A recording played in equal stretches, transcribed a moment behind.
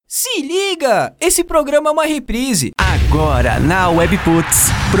Se liga! Esse programa é uma reprise. Agora na Webputs,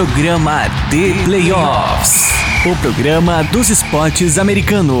 programa The Playoffs. O programa dos esportes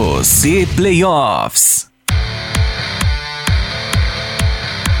americanos. The Playoffs.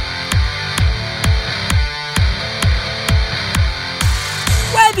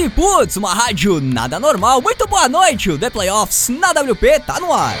 Webputs, uma rádio nada normal. Muito boa noite, o The Playoffs na WP tá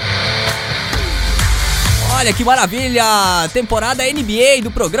no ar. Olha que maravilha! Temporada NBA do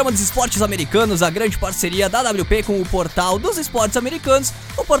Programa dos Esportes Americanos, a grande parceria da WP com o portal dos esportes americanos,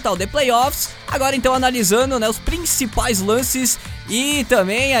 o portal The Playoffs. Agora então analisando, né, os principais lances e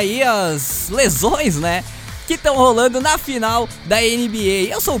também aí as lesões, né, que estão rolando na final da NBA.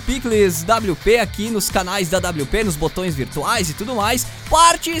 Eu sou o Picles WP aqui nos canais da WP, nos botões virtuais e tudo mais.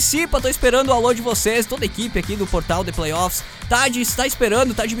 Participa, tô esperando o alô de vocês, toda a equipe aqui do portal The Playoffs tá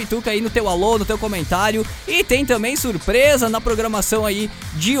esperando, tá de bituca aí no teu alô, no teu comentário. E tem também surpresa na programação aí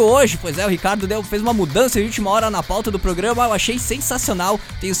de hoje. Pois é, o Ricardo fez uma mudança de última hora na pauta do programa, eu achei sensacional.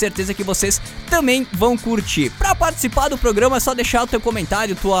 Tenho certeza que vocês também vão curtir. Pra participar do programa é só deixar o teu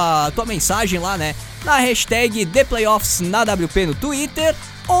comentário, tua mensagem lá, né, na hashtag ThePlayoffs na WP no Twitter,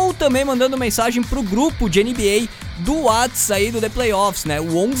 ou também mandando mensagem pro grupo de NBA do WhatsApp aí do The Playoffs, né?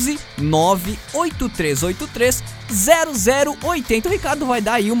 O 11 98383 0080. O Ricardo vai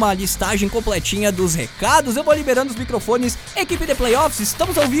dar aí uma listagem completinha dos recados. Eu vou liberando os microfones. Equipe The Playoffs,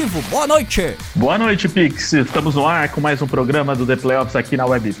 estamos ao vivo. Boa noite. Boa noite, Pix. Estamos no ar com mais um programa do The Playoffs aqui na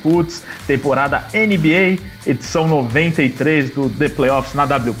Webputs. Temporada NBA, edição 93 do The Playoffs na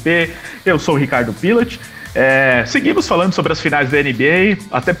WP. Eu sou o Ricardo Pilat. Seguimos falando sobre as finais da NBA.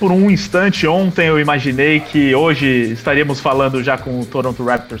 Até por um instante ontem eu imaginei que hoje estaríamos falando já com o Toronto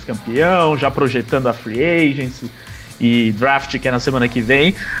Raptors campeão, já projetando a free agency e draft que é na semana que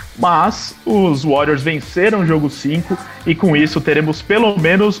vem, mas os Warriors venceram o jogo 5 e com isso teremos pelo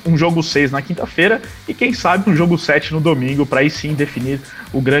menos um jogo 6 na quinta-feira e quem sabe um jogo 7 no domingo para aí sim definir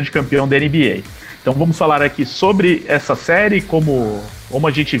o grande campeão da NBA. Então vamos falar aqui sobre essa série, como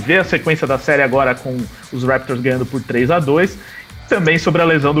a gente vê a sequência da série agora com os Raptors ganhando por 3-2, também sobre a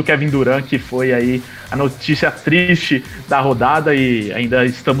lesão do Kevin Durant, que foi aí a notícia triste da rodada e ainda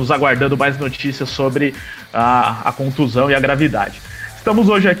estamos aguardando mais notícias sobre a contusão e a gravidade. Estamos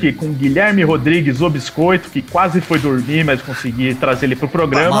hoje aqui com Guilherme Rodrigues, o Biscoito, que quase foi dormir, mas consegui trazer ele pro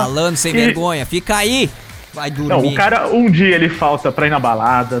programa. Malandro sem vergonha, fica aí! Vai dormir. Não, o cara, um dia ele falta pra ir na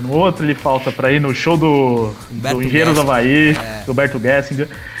balada, no outro ele falta pra ir no show do Engenheiros do Havaí, do Humberto Gessinger,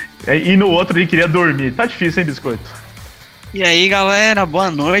 e no outro ele queria dormir. Tá difícil, hein, Biscoito? E aí, galera, boa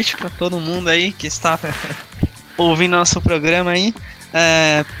noite pra todo mundo aí que está ouvindo nosso programa aí.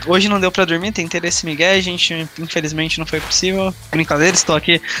 Hoje não deu pra dormir, tem interesse Miguel, a gente infelizmente não foi possível. Brincadeira, estou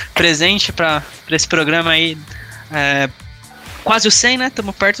aqui presente pra esse programa aí, quase o 100, né?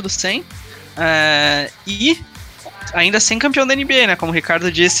 Estamos perto do 100. E ainda sem campeão da NBA, né? Como o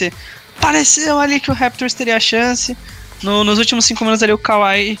Ricardo disse, pareceu ali que o Raptors teria a chance. Nos últimos 5 minutos ali o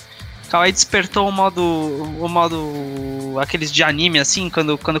Kawhi despertou o modo aqueles de anime, assim,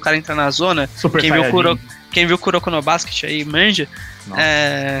 quando o cara entra na zona. Quem viu Kuroko no Basket aí manja.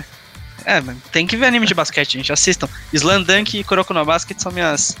 Tem que ver anime de basquete, gente, assistam. Slam Dunk e Kuroko no Basket são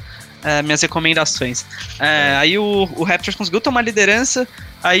minhas recomendações. Aí o Raptors conseguiu tomar liderança.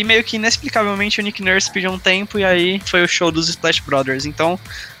 Aí meio que inexplicavelmente o Nick Nurse pediu um tempo e aí foi o show dos Splash Brothers. Então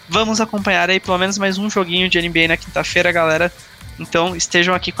vamos acompanhar aí pelo menos mais um joguinho de NBA na quinta-feira, galera. Então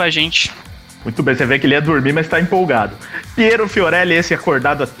estejam aqui com a gente. Muito bem, você vê que ele ia dormir, mas tá empolgado. Piero Fiorelli, esse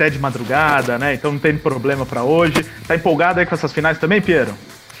acordado até de madrugada, né? Então não tem problema pra hoje. Tá empolgado aí com essas finais também, Piero?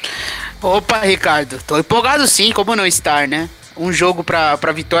 Opa, Ricardo, tô empolgado sim, como não estar, né? Um jogo pra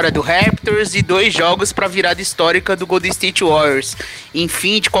vitória do Raptors e 2 jogos pra virada histórica do Golden State Warriors.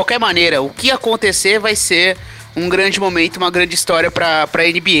 Enfim, de qualquer maneira, o que acontecer vai ser um grande momento, uma grande história pra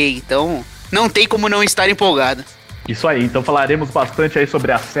NBA. Então, não tem como não estar empolgado. Isso aí, então falaremos bastante aí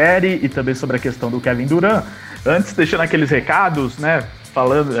sobre a série e também sobre a questão do Kevin Durant. Antes, deixando aqueles recados, né?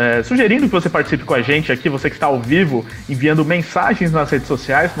 Sugerindo que você participe com a gente aqui, você que está ao vivo, enviando mensagens nas redes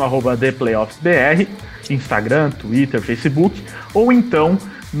sociais no @ThePlayoffsBR, Instagram, Twitter, Facebook, ou então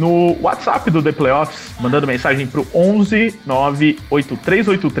no WhatsApp do The Playoffs, mandando mensagem pro 11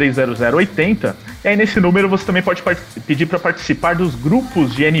 98383 0080. E aí nesse número você também pode pedir para participar dos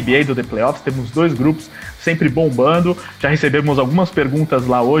grupos de NBA do The Playoffs. Temos 2 grupos sempre bombando. Já recebemos algumas perguntas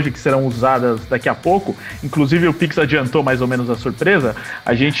lá hoje que serão usadas daqui a pouco. Inclusive o Pix adiantou mais ou menos a surpresa.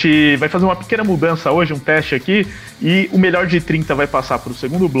 A gente vai fazer uma pequena mudança hoje, um teste aqui, e o melhor de 30 vai passar para o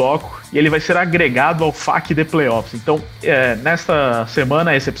segundo bloco e ele vai ser agregado ao FAQ The Playoffs. Então, nesta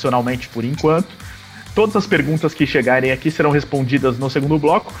semana, excepcionalmente por enquanto, Todas as perguntas que chegarem aqui serão respondidas no segundo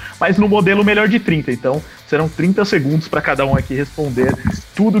bloco, mas no modelo melhor de 30. Então, serão 30 segundos para cada um aqui responder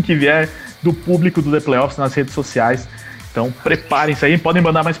tudo que vier do público do The Playoffs nas redes sociais. Então, preparem-se aí. Podem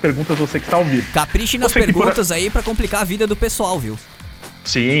mandar mais perguntas, você que está ao vivo. Capriche nas perguntas aí para complicar a vida do pessoal, viu?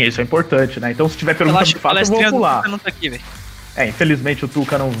 Sim, isso é importante, né? Então, se tiver pergunta muito fácil, eu vou pular. Não tá aqui, infelizmente o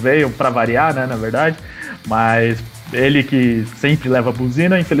Tuca não veio para variar, né, na verdade. Mas ele que sempre leva a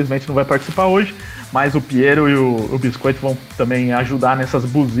buzina, infelizmente não vai participar hoje. Mas o Piero e o Biscoito vão também ajudar nessas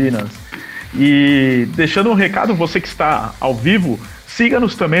buzinas. E deixando um recado, você que está ao vivo,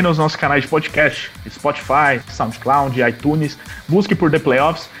 siga-nos também nos nossos canais de podcast, Spotify, SoundCloud, iTunes. Busque por The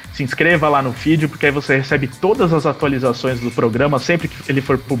Playoffs, se inscreva lá no feed, porque aí você recebe todas as atualizações do programa sempre que ele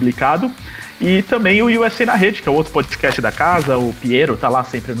for publicado. E também o USA na Rede, que é o outro podcast da casa, o Piero tá lá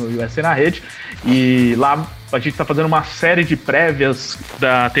sempre no USA na Rede. E lá a gente tá fazendo uma série de prévias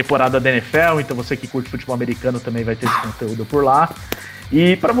da temporada da NFL, então você que curte futebol americano também vai ter esse conteúdo por lá.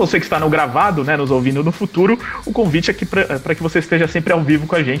 E para você que está no gravado, né, nos ouvindo no futuro, o convite é para que você esteja sempre ao vivo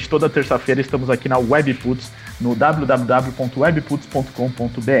com a gente. Toda terça-feira estamos aqui na Webputs, no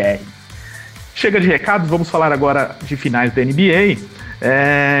www.webputs.com.br. Chega de recados, vamos falar agora de finais da NBA.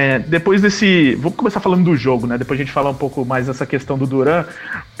 Depois desse... Vamos começar falando do jogo, né? Depois a gente fala um pouco mais dessa questão do Durant.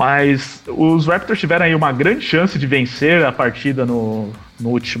 Mas os Raptors tiveram aí uma grande chance de vencer a partida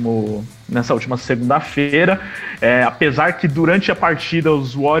nessa última segunda-feira. Apesar que durante a partida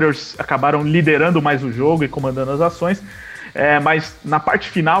os Warriors acabaram liderando mais o jogo e comandando as ações. Mas na parte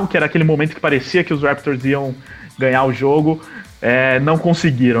final, que era aquele momento que parecia que os Raptors iam ganhar o jogo... não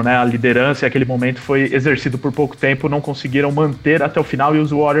conseguiram, né? A liderança, aquele momento foi exercido por pouco tempo, não conseguiram manter até o final e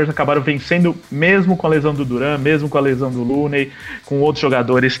os Warriors acabaram vencendo mesmo com a lesão do Durant, mesmo com a lesão do Looney, com outros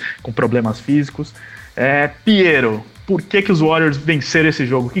jogadores com problemas físicos. Piero, por que os Warriors venceram esse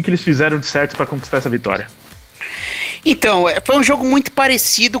jogo? O que eles fizeram de certo para conquistar essa vitória? Então, foi um jogo muito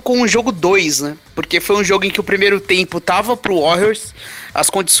parecido com o jogo 2, né? Porque foi um jogo em que o primeiro tempo tava pro Warriors,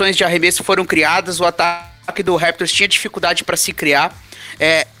 as condições de arremesso foram criadas, o ataque do Raptors tinha dificuldade para se criar.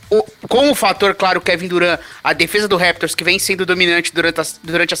 Com o fator, claro, Kevin Durant, a defesa do Raptors, que vem sendo dominante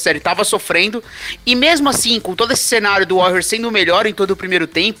durante a série, estava sofrendo. E mesmo assim, com todo esse cenário do Warriors sendo o melhor em todo o primeiro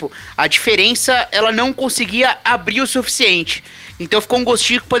tempo, a diferença, ela não conseguia abrir o suficiente. Então ficou um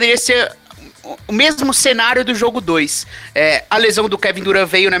gostinho que poderia ser o mesmo cenário do jogo 2. A lesão do Kevin Durant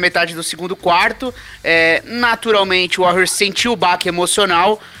veio na metade do segundo quarto. Naturalmente, o Warriors sentiu o baque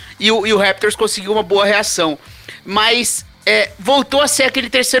emocional. E o Raptors conseguiu uma boa reação. Mas voltou a ser aquele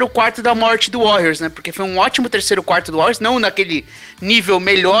terceiro quarto da morte do Warriors, né? Porque foi um ótimo terceiro quarto do Warriors, não naquele nível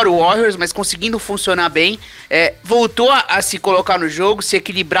melhor o Warriors, mas conseguindo funcionar bem. Voltou a se colocar no jogo, se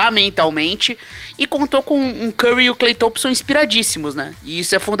equilibrar mentalmente. E contou com um Curry e o Klay Thompson inspiradíssimos, né? E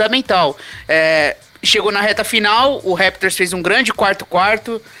isso é fundamental. Chegou na reta final, o Raptors fez um grande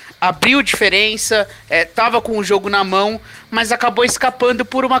quarto-quarto, abriu diferença, tava com o jogo na mão, mas acabou escapando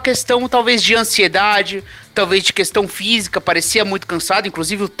por uma questão talvez de ansiedade, talvez de questão física, parecia muito cansado,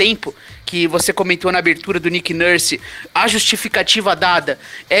 inclusive o tempo que você comentou na abertura do Nick Nurse, a justificativa dada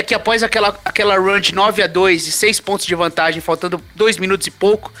é que após aquela run de 9-2 e 6 pontos de vantagem, faltando 2 minutos e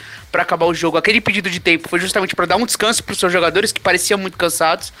pouco para acabar o jogo, aquele pedido de tempo foi justamente para dar um descanso para os seus jogadores que pareciam muito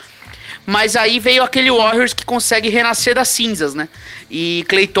cansados. Mas aí veio aquele Warriors que consegue renascer das cinzas, né? E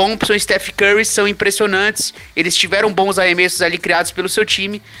Klay Thompson e Steph Curry são impressionantes. Eles tiveram bons arremessos ali criados pelo seu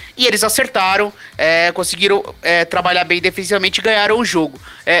time. E eles acertaram, conseguiram trabalhar bem defensivamente e ganharam o jogo.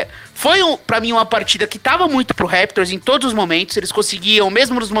 Foi, pra mim, uma partida que tava muito pro Raptors em todos os momentos. Eles conseguiam,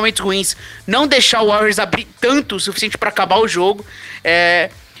 mesmo nos momentos ruins, não deixar o Warriors abrir tanto o suficiente para acabar o jogo.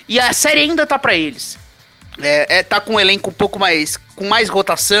 E a série ainda tá pra eles. Tá com um elenco um pouco mais... com mais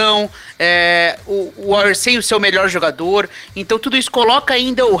rotação, o Warriors sem o seu melhor jogador. Então tudo isso coloca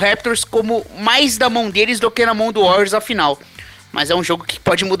ainda o Raptors como mais da mão deles do que na mão do Warriors afinal. Mas é um jogo que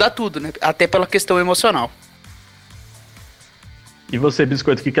pode mudar tudo, né? Até pela questão emocional. E você,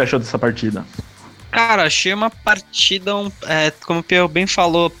 Biscoito, o que achou dessa partida? Cara, achei uma partida, como o Pierre bem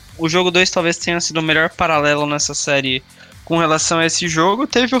falou, o jogo 2 talvez tenha sido o melhor paralelo nessa série com relação a esse jogo.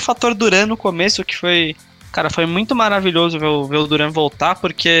 Teve o fator Durant no começo, que foi... Cara, foi muito maravilhoso ver o Durant voltar,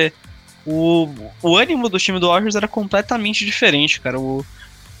 porque o ânimo do time do Warriors era completamente diferente, cara. O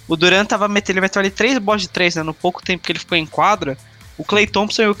Durant ele meteu ali 3 bolas de 3, né, no pouco tempo que ele ficou em quadra. O Klay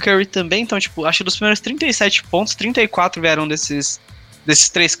Thompson e o Curry também, então, tipo, acho que dos primeiros 37 pontos, 34 vieram desses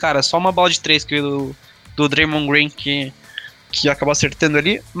 3 caras. Só uma bola de 3 que veio do Draymond Green, que acabou acertando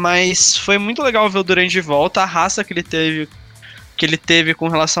ali. Mas foi muito legal ver o Durant de volta, a raça que ele teve com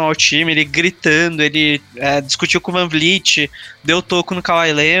relação ao time, ele gritando, ele discutiu com o Van Vliet, deu toco no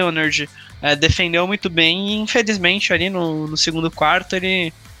Kawhi Leonard, defendeu muito bem e infelizmente ali no segundo quarto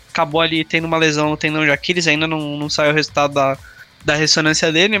ele acabou ali tendo uma lesão no tendão de Aquiles, ainda não saiu o resultado da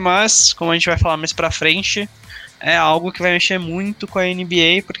ressonância dele, mas como a gente vai falar mais pra frente, é algo que vai mexer muito com a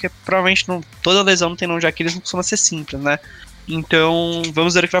NBA, porque provavelmente toda lesão no tendão de Aquiles não costuma ser simples, né? Então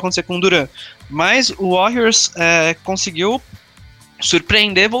vamos ver o que vai acontecer com o Durant. Mas o Warriors conseguiu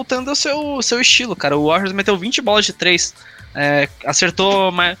surpreender voltando ao seu estilo, cara. O Warriors meteu 20 bolas de 3,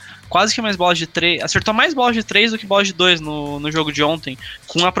 acertou quase que mais bolas de 3, acertou mais bolas de 3 do que bolas de 2 no jogo de ontem,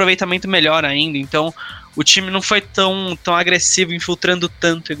 com um aproveitamento melhor ainda. Então o time não foi tão agressivo, infiltrando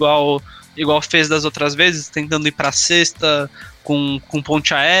tanto igual fez das outras vezes, tentando ir pra cesta com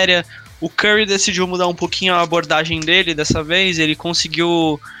ponte aérea. O Curry decidiu mudar um pouquinho a abordagem dele dessa vez, ele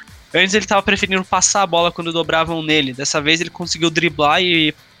conseguiu... Antes ele estava preferindo passar a bola quando dobravam nele, dessa vez ele conseguiu driblar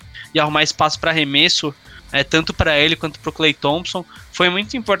e arrumar espaço para arremesso, tanto para ele quanto para o Klay Thompson. Foi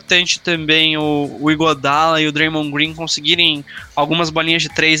muito importante também o Iguodala e o Draymond Green conseguirem algumas bolinhas de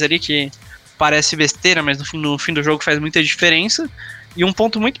 3 ali, que parece besteira, mas no fim do jogo faz muita diferença. E um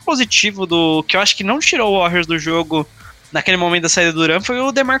ponto muito positivo que eu acho que não tirou o Warriors do jogo naquele momento da saída do Durant foi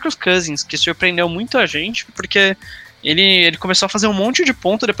o DeMarcus Cousins, que surpreendeu muito a gente, porque ele começou a fazer um monte de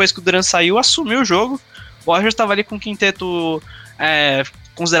ponto depois que o Durant saiu, assumiu o jogo. O Warriors estava ali com o quinteto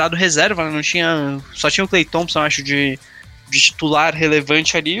considerado reserva, né? Só tinha o Klay Thompson, acho, de titular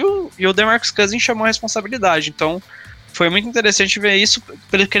relevante ali, e o DeMarcus Cousins chamou a responsabilidade. Então foi muito interessante ver isso,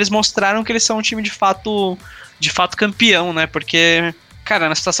 porque eles mostraram que eles são um time de fato campeão, né? Porque, cara,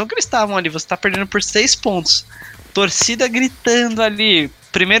 na situação que eles estavam ali, você tá perdendo por 6 pontos, torcida gritando ali,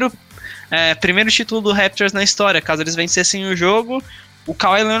 primeiro título do Raptors na história, caso eles vencessem o jogo, o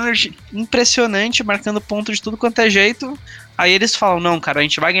Kawhi Leonard impressionante, marcando ponto de tudo quanto é jeito. Aí eles falam, não, cara, a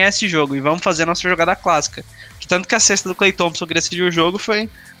gente vai ganhar esse jogo e vamos fazer a nossa jogada clássica. Que tanto que a cesta do Klay Thompson que decidiu o jogo foi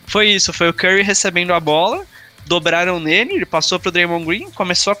isso, foi o Curry recebendo a bola, dobraram nele, ele passou pro Draymond Green,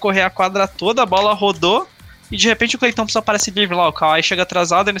 começou a correr a quadra toda, a bola rodou, e de repente o Klay Thompson aparece livre lá, o Kawhi chega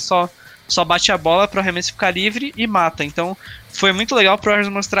atrasado, ele só bate a bola pro arremesso ficar livre e mata. Então foi muito legal pro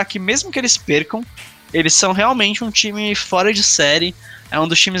Warriors mostrar que mesmo que eles percam, eles são realmente um time fora de série, é um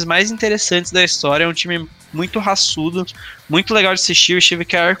dos times mais interessantes da história, é um time muito raçudo, muito legal de assistir. O Steve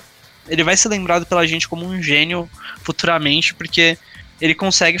Kerr, ele vai ser lembrado pela gente como um gênio futuramente, porque ele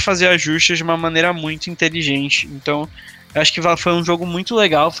consegue fazer ajustes de uma maneira muito inteligente. Então eu acho que foi um jogo muito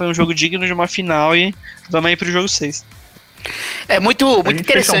legal, foi um jogo digno de uma final, e vamos aí pro jogo 6. É muito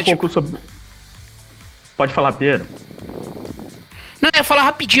interessante. Um pouco sobre... Pode falar, Pedro. Não, eu ia falar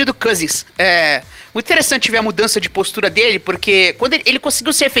rapidinho do Cousins. Muito interessante ver a mudança de postura dele, porque quando ele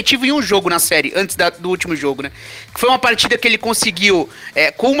conseguiu ser efetivo em um jogo na série, antes do último jogo, né? Foi uma partida que ele conseguiu,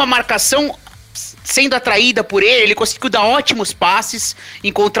 com uma marcação sendo atraída por ele conseguiu dar ótimos passes,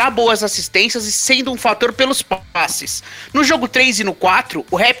 encontrar boas assistências e sendo um fator pelos passes. No jogo 3 e no 4,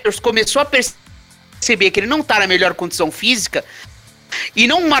 o Raptors começou a perceber que ele não tá na melhor condição física e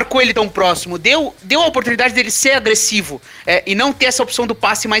não marcou ele tão próximo, deu a oportunidade dele ser agressivo e não ter essa opção do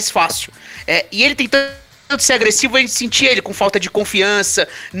passe mais fácil. E ele tentando ser agressivo, a gente sentia ele com falta de confiança,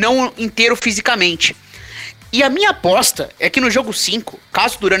 não inteiro fisicamente. E a minha aposta é que no jogo 5,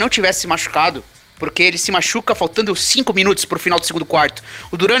 caso o Durant não tivesse se machucado, porque ele se machuca faltando 5 minutos pro final do segundo quarto,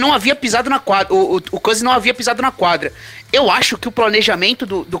 o Durant não havia pisado na quadra, o Cousins não havia pisado na quadra. Eu acho que o planejamento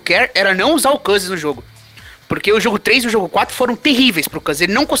do Kerr era não usar o Cousins no jogo. Porque o jogo 3 e o jogo 4 foram terríveis pro Cousins.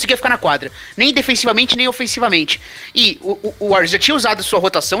 Ele não conseguia ficar na quadra, nem defensivamente, nem ofensivamente. E o Warriors já tinha usado sua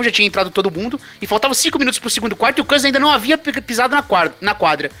rotação, já tinha entrado todo mundo, e faltava 5 minutos pro segundo quarto e o Cousins ainda não havia pisado na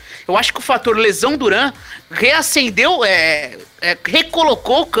quadra. Eu acho que o fator lesão Durant reacendeu,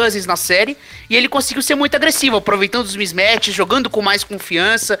 recolocou o Cousins na série, e ele conseguiu ser muito agressivo, aproveitando os mismatches, jogando com mais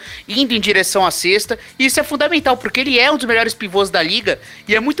confiança, indo em direção à cesta. E isso é fundamental, porque ele é um dos melhores pivôs da liga,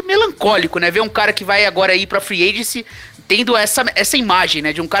 e é muito melancólico, né? Ver um cara que vai agora ir pra free agency tendo essa imagem,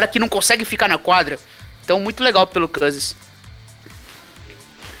 né? De um cara que não consegue ficar na quadra. Então, muito legal pelo Cousins.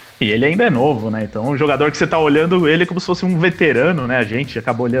 E ele ainda é novo, né? Então, um jogador que você tá olhando ele como se fosse um veterano, né? A gente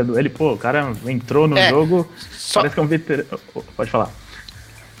acabou olhando ele, pô, o cara entrou no jogo, parece que é um veterano. Pode falar.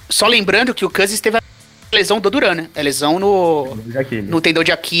 Só lembrando que o Cousins teve a lesão do Durant, né? A lesão no tendão de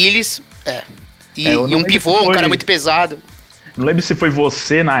Aquiles. E um pivô, um cara muito pesado. Não lembro se foi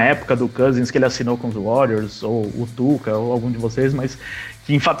você na época do Cousins que ele assinou com os Warriors, ou o Tuca, ou algum de vocês, mas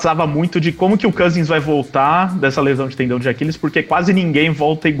que enfatizava muito de como que o Cousins vai voltar dessa lesão de tendão de Aquiles, porque quase ninguém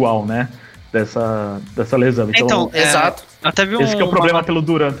volta igual, né? Dessa lesão. Então exato. Até vi esse que é o problema pelo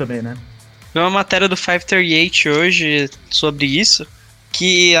Durant também, né? Vi uma matéria do 538 hoje sobre isso,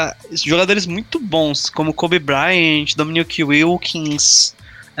 que jogadores muito bons, como Kobe Bryant, Dominique Wilkins,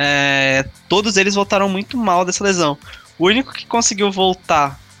 todos eles voltaram muito mal dessa lesão. O único que conseguiu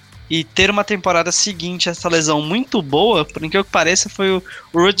voltar e ter uma temporada seguinte a essa lesão muito boa, por incrível que pareça, foi o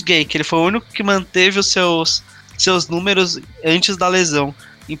Rudy Gay, que ele foi o único que manteve os seus números antes da lesão.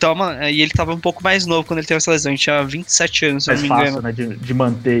 Então, e ele tava um pouco mais novo quando ele teve essa lesão, ele tinha 27 anos, se eu não me engano. Mais fácil, né, de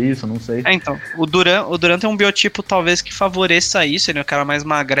manter isso, não sei. Então, o Durant tem um biotipo talvez que favoreça isso, ele é um cara mais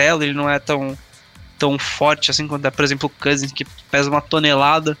magrelo, ele não é tão forte assim quanto é, por exemplo, o Cousins, que pesa uma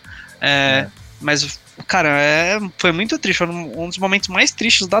tonelada. Mas, cara, foi muito triste, foi um dos momentos mais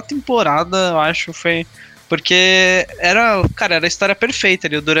tristes da temporada, eu acho, foi porque era a história perfeita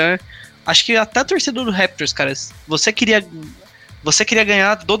ali, o Durant, acho que até a torcida do Raptors, cara, você queria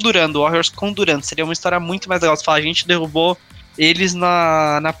ganhar do Durant, do Warriors com o Durant, seria uma história muito mais legal. Você fala, a gente derrubou eles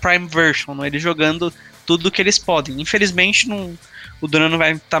na Prime Version, né? Eles jogando tudo que eles podem. Infelizmente, o Durant não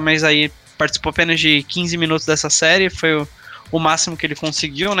vai estar mais aí, participou apenas de 15 minutos dessa série, foi o máximo que ele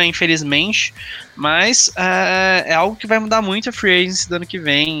conseguiu, né? Infelizmente, mas é algo que vai mudar muito a Free Agency do ano que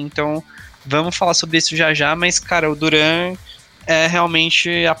vem, então vamos falar sobre isso já, mas, cara, o Durant é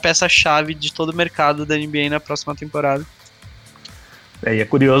realmente a peça-chave de todo o mercado da NBA na próxima temporada. E é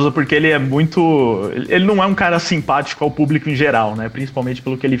curioso porque ele é muito... Ele não é um cara simpático ao público em geral, né? Principalmente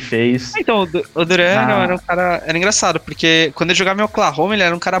pelo que ele fez. Então, o Durant era um cara... Era engraçado, porque quando ele jogava em Oklahoma, ele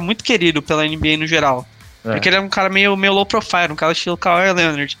era um cara muito querido pela NBA no geral. Porque ele era um cara meio low profile, um cara estilo Kawhi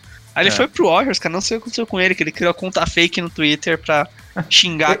Leonard. Aí ele foi pro Warriors, cara, não sei o que aconteceu com ele, que ele criou conta fake no Twitter pra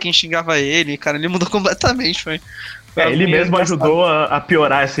xingar quem xingava ele, cara, ele mudou completamente, foi ele mesmo ajudou a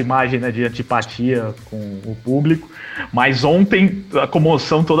piorar essa imagem, né, de antipatia com o público, mas ontem a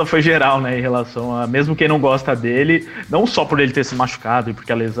comoção toda foi geral, né, em relação a, mesmo quem não gosta dele, não só por ele ter se machucado e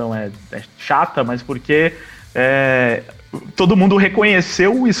porque a lesão é chata, mas porque todo mundo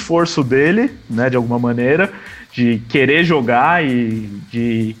reconheceu o esforço dele, né, de alguma maneira, de querer jogar e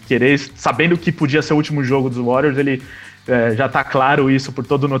de querer, sabendo que podia ser o último jogo dos Warriors, ele já tá claro isso por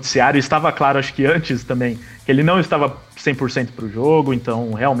todo o noticiário, estava claro acho que antes também, que ele não estava 100% pro jogo,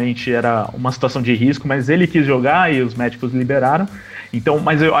 então realmente era uma situação de risco, mas ele quis jogar e os médicos liberaram, então,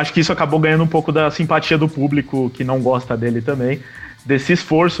 mas eu acho que isso acabou ganhando um pouco da simpatia do público que não gosta dele também, desse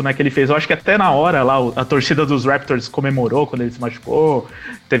esforço, né, que ele fez. Eu acho que até na hora lá a torcida dos Raptors comemorou quando ele se machucou,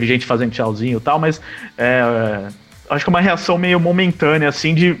 teve gente fazendo tchauzinho e tal, mas acho que é uma reação meio momentânea,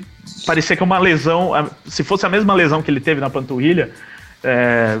 assim, de parecer que é uma lesão, se fosse a mesma lesão que ele teve na panturrilha,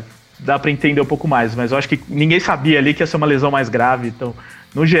 dá pra entender um pouco mais, mas eu acho que ninguém sabia ali que ia ser uma lesão mais grave, então,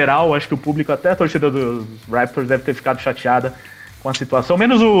 no geral, acho que o público, até a torcida dos Raptors deve ter ficado chateada com a situação,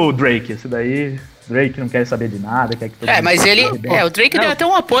 menos o Drake, esse daí... Drake não quer saber de nada, quer que todo mundo mas ele... o Drake deu até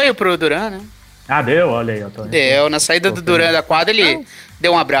um apoio pro Durant, né? Deu? Olha aí, Antônio. Deu, na saída do Durant da quadra, ele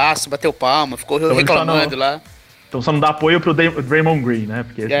deu um abraço, bateu palma, ficou reclamando lá. Então só não dá apoio pro Draymond Green, né?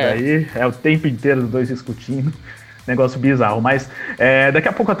 Porque esse daí é o tempo inteiro os dois discutindo. Negócio bizarro. Mas daqui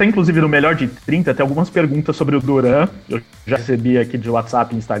a pouco, até inclusive no Melhor de 30, tem algumas perguntas sobre o Durant. Eu já recebi aqui de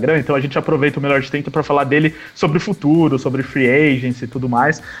WhatsApp e Instagram, então a gente aproveita o Melhor de 30 para falar dele sobre o futuro, sobre free agency e tudo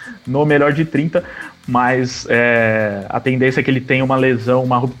mais, no Melhor de 30. Mas a tendência é que ele tenha uma lesão,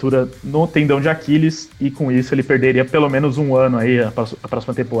 uma ruptura no tendão de Aquiles, e com isso ele perderia pelo menos um ano aí a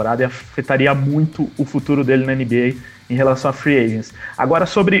próxima temporada e afetaria muito o futuro dele na NBA em relação a free agents. Agora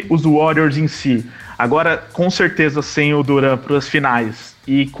sobre os Warriors em si, agora com certeza sem o Durant para as finais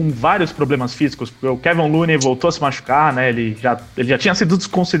e com vários problemas físicos, porque o Kevin Looney voltou a se machucar, né? Ele já tinha sido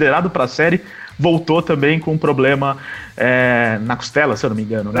desconsiderado para a série, voltou também com um problema na costela, se eu não me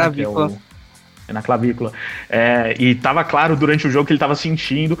engano, né? Que é na clavícula. E tava claro durante o jogo que ele tava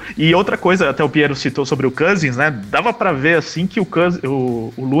sentindo. E outra coisa, até o Piero citou sobre o Cousins, né? Dava pra ver assim que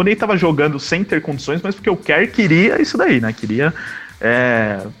o Looney tava jogando sem ter condições, mas porque o Kerr queria isso daí, né?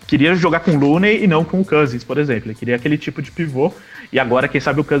 Queria jogar com o Looney e não com o Cousins, por exemplo. Ele queria aquele tipo de pivô. E agora, quem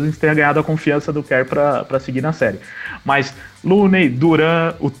sabe, o Cousins tenha ganhado a confiança do Kerr pra seguir na série. Mas Looney,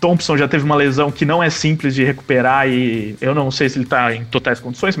 Durant, o Thompson já teve uma lesão que não é simples de recuperar e eu não sei se ele tá em totais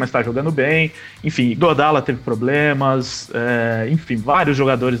condições, mas tá jogando bem. Enfim, Godala teve problemas, enfim, vários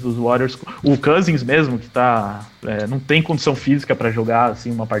jogadores dos Warriors. O Cousins mesmo, que não tem condição física para jogar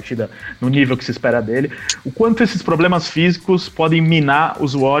assim, uma partida no nível que se espera dele. O quanto esses problemas físicos podem minar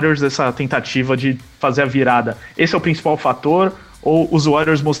os Warriors, essa tentativa de fazer a virada. Esse é o principal fator? Ou os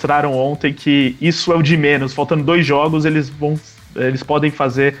Warriors mostraram ontem que isso é o de menos, faltando 2 jogos, eles podem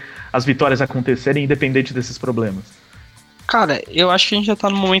fazer as vitórias acontecerem independente desses problemas? Cara, eu acho que a gente já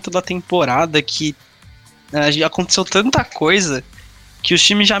tá no momento da temporada que já aconteceu tanta coisa que os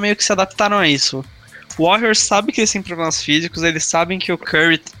times já meio que se adaptaram a isso. O Warriors sabe que eles têm problemas físicos, eles sabem que o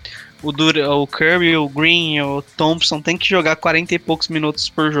Curry o Curry, o Green, o Thompson tem que jogar 40 e poucos minutos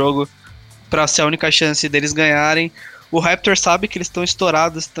por jogo pra ser a única chance deles ganharem. O Raptors sabe que eles estão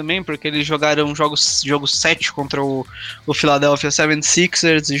estourados também, porque eles jogaram jogo 7 contra o Philadelphia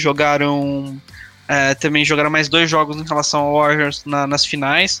 76ers e também jogaram mais 2 jogos em relação ao Warriors nas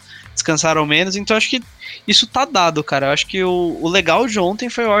finais, descansaram menos, então acho que isso tá dado, cara. Eu acho que o legal de ontem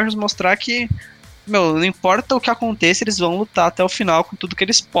foi o Warriors mostrar que, não importa o que aconteça, eles vão lutar até o final com tudo que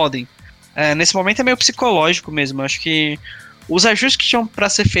eles podem. Nesse momento é meio psicológico mesmo, eu acho que os ajustes que tinham pra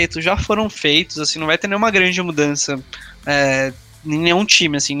ser feitos já foram feitos, assim, não vai ter nenhuma grande mudança em nenhum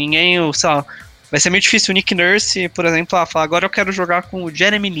time, assim, ninguém, sei lá, vai ser meio difícil o Nick Nurse, por exemplo, falar, agora eu quero jogar com o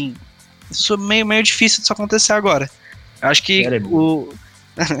Jeremy Lin. Isso é meio difícil disso acontecer agora. Eu acho que o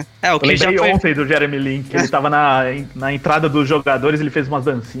que lembrei ontem do Jeremy Lin, que ele tava na entrada dos jogadores, ele fez umas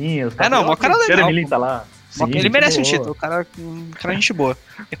dancinhas. O cara legal. Jeremy Lin tá lá. Sim, ele merece um título, o cara é gente boa.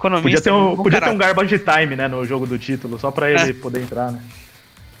 Economista. Podia ter um garbage time, né, no jogo do título, só pra ele poder entrar, né?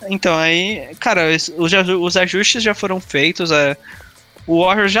 Então, aí, cara, os ajustes já foram feitos. O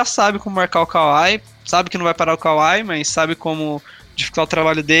Warriors já sabe como marcar o Kawhi, sabe que não vai parar o Kawhi, mas sabe como dificultar o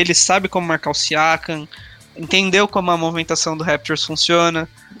trabalho dele, sabe como marcar o Siakam, entendeu como a movimentação do Raptors funciona.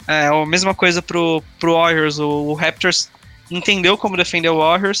 A mesma coisa pro Warriors, o Raptors entendeu como defender o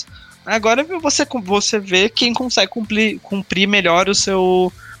Warriors. Agora você vê quem consegue cumprir melhor o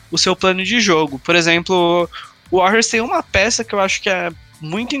seu plano de jogo. Por exemplo, o Warriors tem uma peça que eu acho que é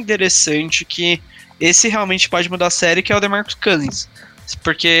muito interessante, que esse realmente pode mudar a série, que é o DeMarcus Cousins.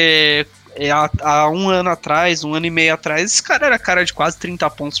 Porque há um ano atrás, 1 ano e meio atrás, esse cara era cara de quase 30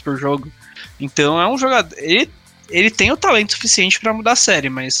 pontos por jogo. Então é um jogador... Ele tem o talento suficiente para mudar a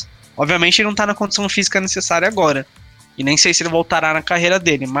série, mas obviamente ele não tá na condição física necessária agora. E nem sei se ele voltará na carreira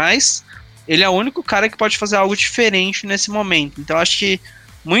dele, mas ele é o único cara que pode fazer algo diferente nesse momento. Então acho que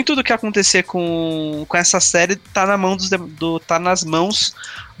muito do que acontecer com essa série tá nas mãos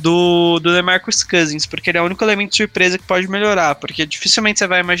do DeMarcus Cousins, porque ele é o único elemento de surpresa que pode melhorar, porque dificilmente você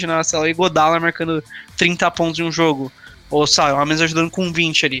vai imaginar, sei lá, o Iguodala marcando 30 pontos em um jogo, ou sabe, ao menos ajudando com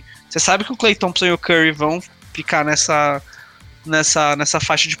 20 ali. Você sabe que o Klay Thompson e o Curry vão ficar nessa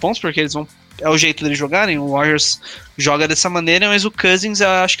faixa de pontos, porque eles vão... É o jeito deles jogarem, o Warriors joga dessa maneira, mas o Cousins eu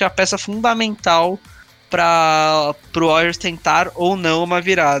acho que é a peça fundamental para pro Warriors tentar ou não uma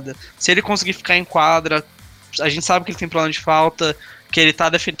virada. Se ele conseguir ficar em quadra, a gente sabe que ele tem problema de falta, que ele tá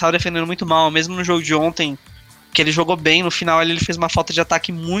defendendo muito mal, mesmo no jogo de ontem, que ele jogou bem, no final ele fez uma falta de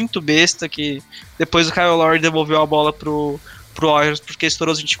ataque muito besta, que depois o Kyle Lowry devolveu a bola pro Warriors porque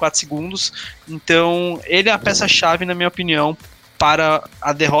estourou os 24 segundos. Então ele é a peça-chave, na minha opinião, para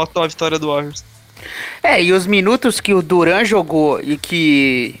a derrota ou a vitória do Warriors. E os minutos que o Durant jogou e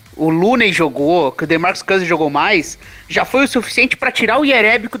que o Looney jogou, que o DeMarcus Cousins jogou mais, já foi o suficiente para tirar o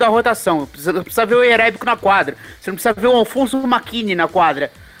Jerebico da rotação. Não precisa ver o Jerebico na quadra, você não precisa ver o Alfonso McKinney na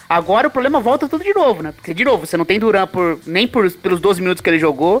quadra. Agora o problema volta tudo de novo, né? Porque, de novo, você não tem Durant pelos 12 minutos que ele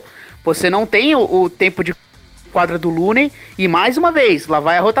jogou, você não tem o tempo de quadra do Looney, e mais uma vez, lá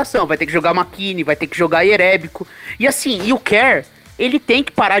vai a rotação, vai ter que jogar McKinney, vai ter que jogar Jerebico, e assim, e o Kerr, ele tem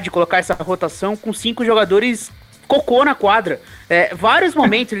que parar de colocar essa rotação com 5 jogadores cocô na quadra. Vários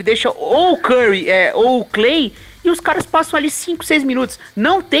momentos ele deixa ou o Curry ou o Klay, e os caras passam ali 5, 6 minutos,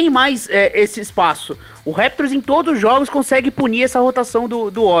 não tem mais esse espaço. O Raptors em todos os jogos consegue punir essa rotação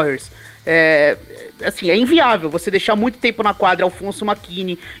do Warriors. Assim, é inviável você deixar muito tempo na quadra Alfonso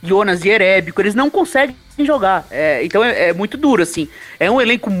McKinney, Jonas Jerebico, eles não conseguem jogar, então é muito duro, assim, é um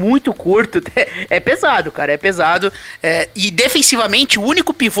elenco muito curto, é pesado, cara, é pesado, e defensivamente o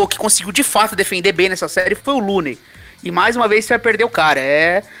único pivô que conseguiu de fato defender bem nessa série foi o Looney, e mais uma vez você vai perder o cara,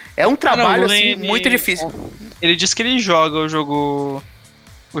 é um trabalho assim, muito difícil. Ele disse que ele joga o jogo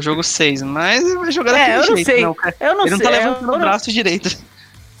 6, mas ele vai jogar daquele eu não jeito, sei. não, cara. Eu não ele sei, não tá levantando o braço direito.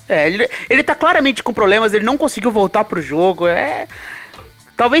 Ele tá claramente com problemas, ele não conseguiu voltar pro jogo,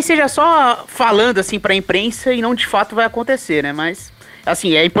 talvez seja só falando assim pra imprensa e não de fato vai acontecer, né, mas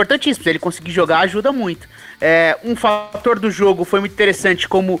assim, é importantíssimo, se ele conseguir jogar ajuda muito. Um fator do jogo foi muito interessante,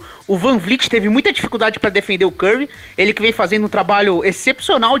 como o VanVleet teve muita dificuldade para defender o Curry, ele que vem fazendo um trabalho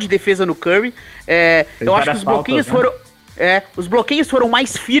excepcional de defesa no Curry, eu acho que os bloqueios foram... os bloqueios foram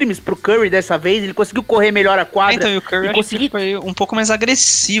mais firmes pro Curry dessa vez, ele conseguiu correr melhor a quadra. Então, e o Curry foi um pouco mais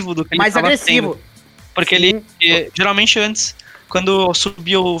agressivo do que mais ele agressivo. Porque Sim. ele, geralmente antes, quando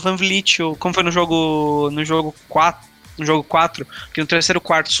subiu o VanVleet, como foi no jogo 4, que no terceiro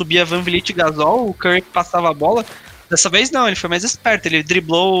quarto subia VanVleet e Gasol, o Curry passava a bola. Dessa vez não, ele foi mais esperto, ele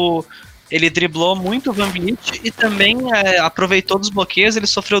driblou muito o VanVleet e também aproveitou dos bloqueios, ele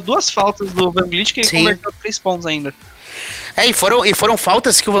sofreu 2 faltas do VanVleet que ele converteu 3 pontos ainda. E foram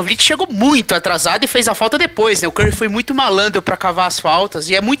faltas que o Van Vliet chegou muito atrasado e fez a falta depois, né? O Curry foi muito malandro pra cavar as faltas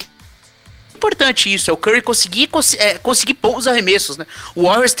e é muito importante isso, é o Curry conseguir bons arremessos, né? O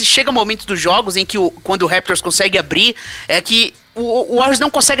Warriors chega momentos dos jogos em que quando o Raptors consegue abrir, é que o Warriors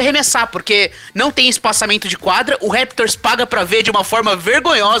não consegue arremessar, porque não tem espaçamento de quadra, o Raptors paga pra ver de uma forma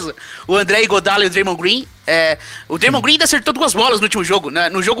vergonhosa o André Iguodala e o Draymond Green. O Draymond Green ainda acertou 2 bolas no último jogo, né?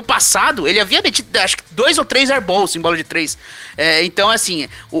 No jogo passado, ele havia metido, acho que 2 ou 3 airballs em bola de 3. Então, assim,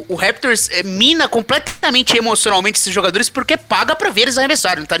 o Raptors mina completamente emocionalmente esses jogadores porque paga pra ver eles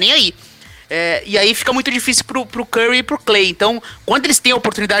arremessarem, não tá nem aí. E aí fica muito difícil pro Curry e pro Klay. Então, quando eles têm a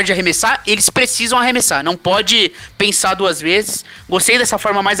oportunidade de arremessar, eles precisam arremessar. Não pode pensar 2 vezes. Gostei dessa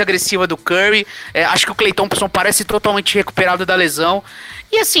forma mais agressiva do Curry. Acho que o Klay Thompson parece totalmente recuperado da lesão.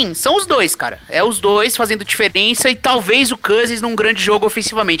 E assim, são os dois, cara. É os dois fazendo diferença e talvez o Cousins num grande jogo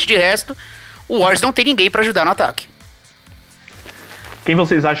ofensivamente. De resto, o Warriors não tem ninguém pra ajudar no ataque. Quem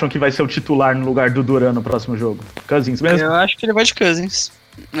vocês acham que vai ser o titular no lugar do Durant no próximo jogo? Cousins mesmo? Eu acho que ele vai de Cousins.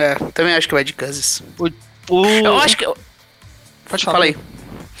 Também acho que vai de Cousins. Eu acho que... Pode falar aí.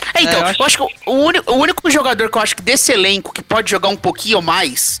 Então, eu acho que o único jogador que eu acho que desse elenco que pode jogar um pouquinho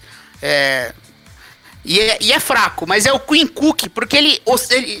mais... E é fraco, mas é o Quinn Cook, porque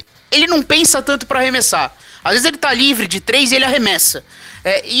ele não pensa tanto pra arremessar. Às vezes ele tá livre de 3 e ele arremessa.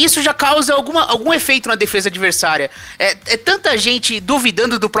 E isso já causa algum efeito na defesa adversária. É tanta gente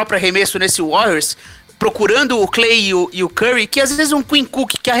duvidando do próprio arremesso nesse Warriors, procurando o Klay e o Curry, que às vezes um Quinn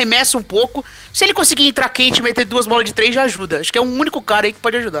Cook que arremessa um pouco, se ele conseguir entrar quente e meter 2 bolas de 3 já ajuda. Acho que é o único cara aí que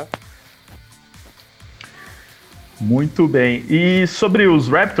pode ajudar. Muito bem. E sobre os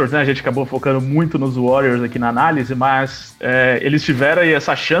Raptors, né, a gente acabou focando muito nos Warriors aqui na análise, mas eles tiveram aí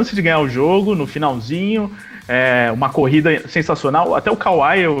essa chance de ganhar o jogo no finalzinho, uma corrida sensacional. Até o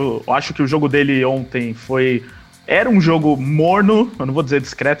Kawhi, eu acho que o jogo dele ontem era um jogo morno, eu não vou dizer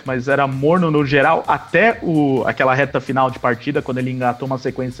discreto, mas era morno no geral, até aquela reta final de partida, quando ele engatou uma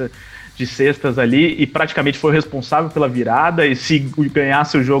sequência de cestas ali e praticamente foi responsável pela virada, e se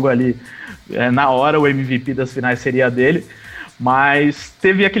ganhasse o jogo ali, na hora o MVP das finais seria dele. Mas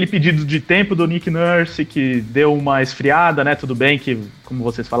teve aquele pedido de tempo do Nick Nurse que deu uma esfriada, né? Tudo bem que, como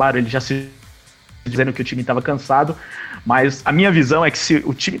vocês falaram, ele já se dizendo que o time estava cansado, mas a minha visão é que se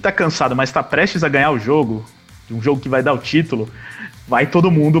o time está cansado, mas está prestes a ganhar o jogo, um jogo que vai dar o título, vai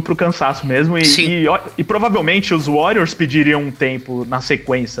todo mundo pro cansaço mesmo, e provavelmente os Warriors pediriam um tempo na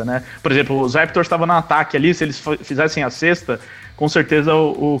sequência, né? Por exemplo, os Raptors estavam no ataque ali, se eles fizessem a sexta, com certeza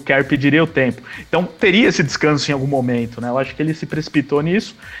o Kerr pediria o tempo. Então teria esse descanso em algum momento, né? Eu acho que ele se precipitou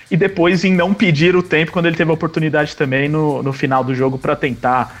nisso, e depois em não pedir o tempo quando ele teve a oportunidade também no final do jogo para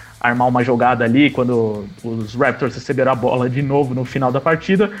tentar armar uma jogada ali, quando os Raptors receberam a bola de novo no final da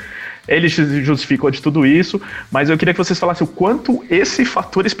partida. Ele justificou de tudo isso, mas eu queria que vocês falassem o quanto esse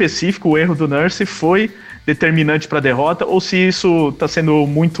fator específico, o erro do Nurse, foi determinante para a derrota, ou se isso está sendo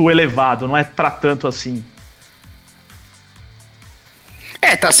muito elevado, não é para tanto assim.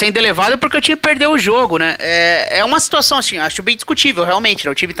 Tá sendo elevado porque o time perdeu o jogo, né? É uma situação assim, acho bem discutível, realmente,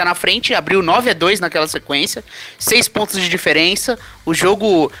 né? O time tá na frente, abriu 9-2 naquela sequência, 6 pontos de diferença, o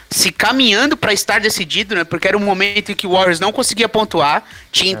jogo se caminhando para estar decidido, né? Porque era um momento em que o Warriors não conseguia pontuar,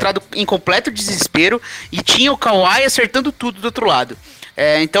 tinha entrado em completo desespero e tinha o Kawhi acertando tudo do outro lado.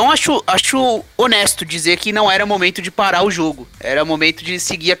 Então acho honesto dizer que não era momento de parar o jogo, era momento de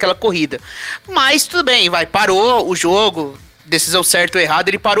seguir aquela corrida. Mas tudo bem, parou o jogo, decisão certa ou errada,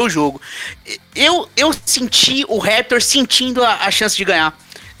 ele parou o jogo. Eu senti o Raptors sentindo a chance de ganhar.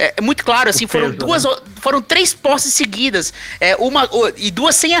 É muito claro, assim, foram 3 posses seguidas, e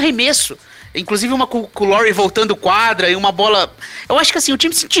 2 sem arremesso. Inclusive uma com o Laurie voltando quadra e uma bola... Eu acho que assim, o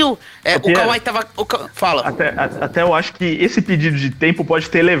time sentiu. O Kawhi tava... Fala. Até eu acho que esse pedido de tempo pode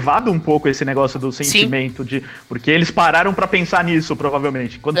ter elevado um pouco esse negócio do sentimento. Porque eles pararam pra pensar nisso,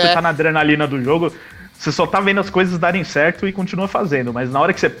 provavelmente. Quando você tá na adrenalina do jogo, você só tá vendo as coisas darem certo e continua fazendo. Mas na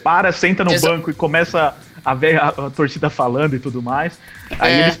hora que você senta no banco e começa a ver a torcida falando e tudo mais,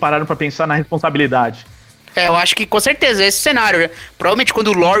 aí eles pararam pra pensar na responsabilidade. Eu acho que com certeza é esse cenário, né? Provavelmente quando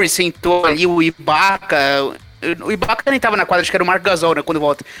o Laurie sentou ali, o Ibaka nem tava na quadra, acho que era o Mark Gasol, né, quando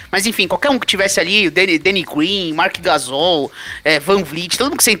volta. Mas enfim, qualquer um que tivesse ali, o Danny Green, Mark Gasol, Van Vliet, todo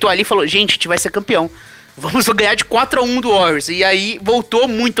mundo que sentou ali falou, gente, a gente vai ser campeão. Vamos ganhar de 4-1 do Warriors. E aí voltou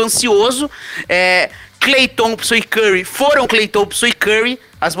muito ansioso. Klay Thompson e Curry foram Klay Thompson e Curry.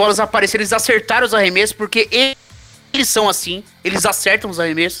 As bolas apareceram, eles acertaram os arremessos, porque eles são assim, eles acertam os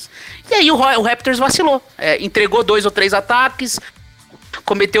arremessos. E aí o Raptors vacilou, entregou 2 ou 3 ataques,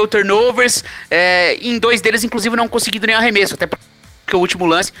 cometeu turnovers, em 2 deles inclusive não conseguiu nem arremesso, até porque porque o último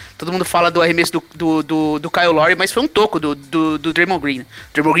lance, todo mundo fala do arremesso do Kyle Lowry, mas foi um toco do Draymond Green. O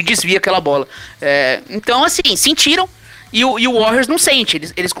Draymond Green desvia aquela bola. Então, assim, sentiram, e o Warriors não sente,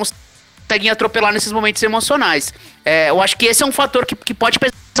 eles conseguem atropelar nesses momentos emocionais. Eu acho que esse é um fator que pode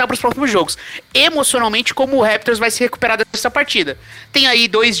pesar para os próximos jogos. Emocionalmente, como o Raptors vai se recuperar dessa partida. Tem aí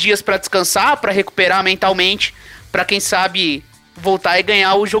 2 dias para descansar, para recuperar mentalmente, para quem sabe voltar e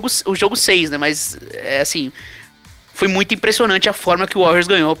ganhar o jogo 6, né? Mas, assim, foi muito impressionante a forma que o Warriors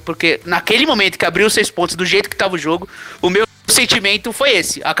ganhou, porque naquele momento que abriu os 6 pontos do jeito que estava o jogo, o meu sentimento foi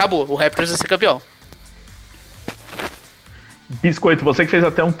esse: acabou, o Raptors vai ser campeão. Biscoito, você que fez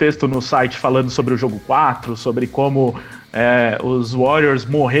até um texto no site falando sobre o jogo 4, sobre como os Warriors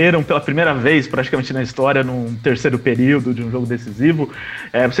morreram pela primeira vez praticamente na história num terceiro período de um jogo decisivo.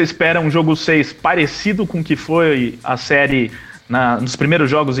 Você espera um jogo 6 parecido com o que foi a série nos primeiros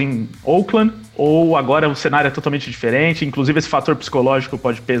jogos em Oakland, ou agora o cenário é totalmente diferente, inclusive esse fator psicológico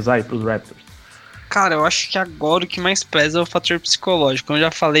pode pesar aí pros Raptors? Cara, eu acho que agora o que mais pesa é o fator psicológico. Como eu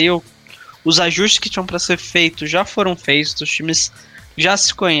já falei, os ajustes que tinham para ser feitos já foram feitos, os times já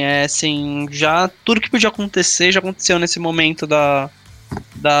se conhecem, tudo que podia acontecer já aconteceu nesse momento da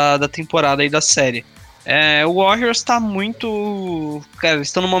temporada e da série. O Warriors tá muito... Cara, eles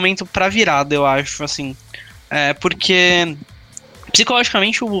estão no momento pra virada, eu acho, assim. Porque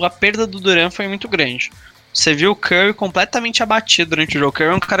psicologicamente a perda do Durant foi muito grande. Você viu o Curry completamente abatido durante o jogo. O Curry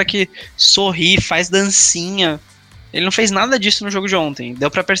é um cara que sorri, faz dancinha. Ele não fez nada disso no jogo de ontem. Deu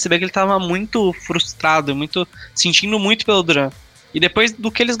pra perceber que ele tava muito frustrado, sentindo muito pelo Durant. E depois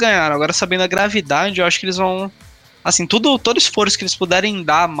do que eles ganharam, agora sabendo a gravidade, eu acho que eles vão... Assim, todo esforço que eles puderem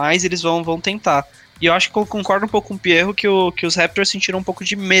dar mais, eles vão tentar. E eu acho que eu concordo um pouco com o Pierro que os Raptors sentiram um pouco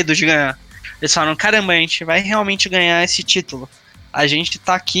de medo de ganhar. Eles falaram, caramba, a gente vai realmente ganhar esse título. A gente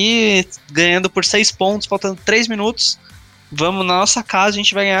tá aqui ganhando por 6 pontos, faltando 3 minutos. Vamos na nossa casa, a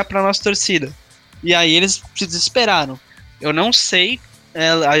gente vai ganhar pra nossa torcida. E aí eles se desesperaram. Eu não sei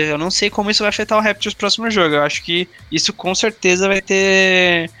como isso vai afetar o Raptors no próximo jogo. Eu acho que isso com certeza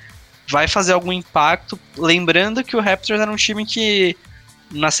vai fazer algum impacto. Lembrando que o Raptors era um time que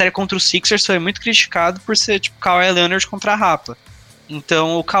na série contra o Sixers foi muito criticado por ser tipo Kawhi Leonard contra a Rapa.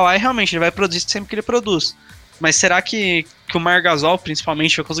 Então o Kawhi realmente ele vai produzir sempre que ele produz. Mas será que o Marc Gasol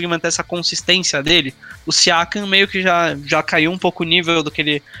principalmente vai conseguir manter essa consistência dele? O Siakam meio que já caiu um pouco o nível do que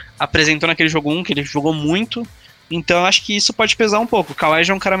ele apresentou naquele jogo 1, que ele jogou muito. Então acho que isso pode pesar um pouco. O Kawhi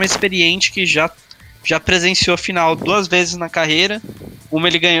já é um cara mais experiente que já presenciou a final 2 vezes na carreira. Uma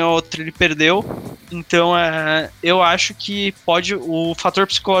ele ganhou, outra ele perdeu. Então eu acho que o fator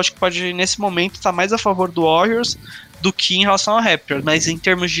psicológico pode nesse momento estar mais a favor do Warriors do que em relação ao Raptors. Mas em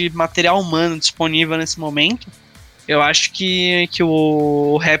termos de material humano disponível nesse momento, eu acho que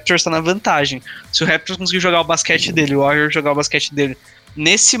o Raptors está na vantagem. Se o Raptors conseguir jogar o basquete dele, o Warriors jogar o basquete dele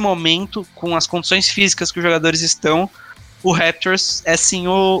nesse momento, com as condições físicas que os jogadores estão, o Raptors é sim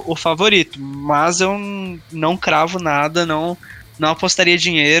o favorito. Mas eu não cravo nada, não apostaria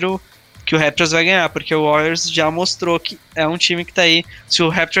dinheiro que o Raptors vai ganhar, porque o Warriors já mostrou que é um time que tá aí. Se o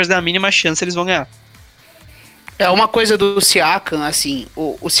Raptors der a mínima chance, eles vão ganhar. Uma coisa do Siakam, assim,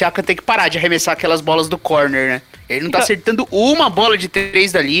 o Siakam tem que parar de arremessar aquelas bolas do corner, né? Ele não tá acertando uma bola de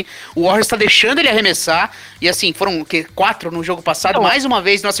 3 dali, o Warriors tá deixando ele arremessar, e assim, foram 4 no jogo passado, mais uma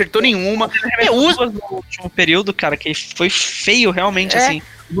vez, não acertou nenhuma. No último período, cara, que foi feio realmente, assim.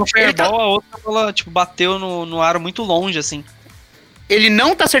 Uma fireball, a outra bola, tipo, bateu no aro muito longe, assim. Ele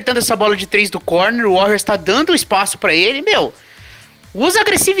não tá acertando essa bola de 3 do corner, o Warriors tá dando espaço pra ele, usa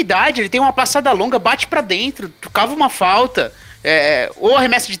agressividade, ele tem uma passada longa, bate pra dentro, cava uma falta, ou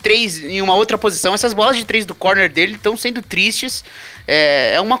arremessa de 3 em uma outra posição. Essas bolas de 3 do corner dele estão sendo tristes.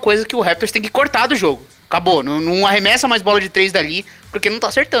 É uma coisa que o Raptors tem que cortar do jogo. Acabou, não arremessa mais bola de 3 dali, porque não tá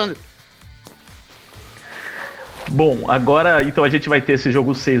acertando. Bom, agora então a gente vai ter esse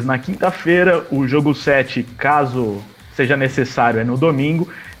jogo 6 na quinta-feira, o jogo 7, caso seja necessário, é no domingo.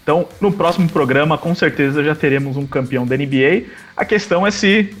 Então, no próximo programa, com certeza, já teremos um campeão da NBA. A questão é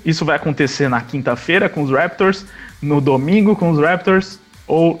se isso vai acontecer na quinta-feira com os Raptors, no domingo com os Raptors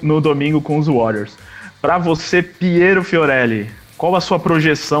ou no domingo com os Warriors. Para você, Piero Fiorelli, qual a sua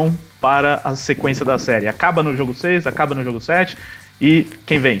projeção para a sequência da série? Acaba no jogo 6, acaba no jogo 7 e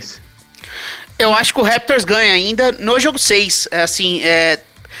quem vence? Eu acho que o Raptors ganha ainda no jogo 6.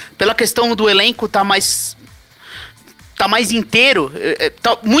 Pela questão do elenco tá mais inteiro,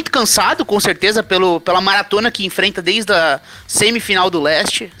 tá muito cansado, com certeza, pela maratona que enfrenta desde a semifinal do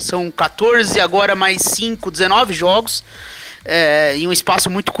leste. São 14, agora mais 5, 19 jogos. em um espaço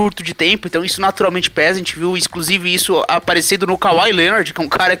muito curto de tempo, então isso naturalmente pesa. A gente viu, inclusive, isso aparecendo no Kawhi Leonard, que é um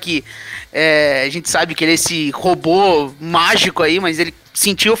cara que a gente sabe que ele é esse robô mágico aí, mas ele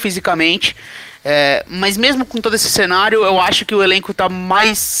sentiu fisicamente. Mas mesmo com todo esse cenário, eu acho que o elenco tá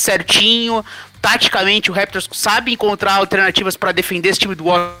mais certinho. Taticamente, o Raptors sabe encontrar alternativas para defender esse time do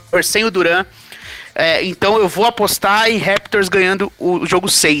Warriors sem o Durant. Então eu vou apostar em Raptors ganhando o jogo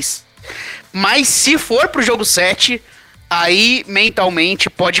 6. Mas se for pro jogo 7, aí mentalmente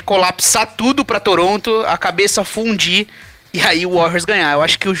pode colapsar tudo para Toronto, a cabeça fundir e aí o Warriors ganhar. Eu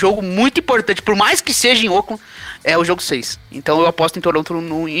acho que o jogo muito importante, por mais que seja em Oakland, é o jogo 6. Então eu aposto em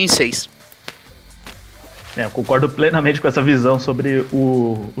Toronto em 6. Eu concordo plenamente com essa visão sobre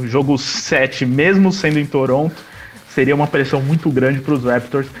o jogo 7, mesmo sendo em Toronto, seria uma pressão muito grande para os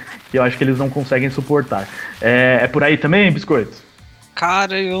Raptors, que eu acho que eles não conseguem suportar. É por aí também, Biscoito?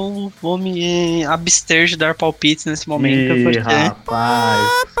 Cara, eu vou me abster de dar palpites nesse momento, porque rapaz.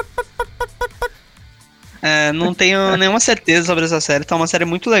 Não tenho nenhuma certeza sobre essa série, tá uma série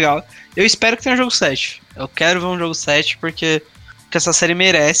muito legal. Eu espero que tenha um jogo 7. Eu quero ver um jogo 7 porque essa série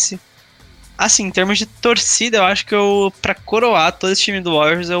merece. Assim, em termos de torcida, eu acho que pra coroar todo esse time do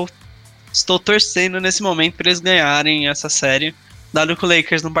Warriors, eu estou torcendo nesse momento pra eles ganharem essa série, dado que o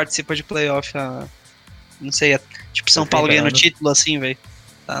Lakers não participa de playoff não sei, tipo São Paulo ganhando título assim, velho.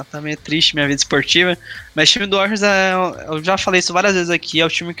 Tá meio triste minha vida esportiva. Mas o time do Warriors, eu já falei isso várias vezes aqui, é o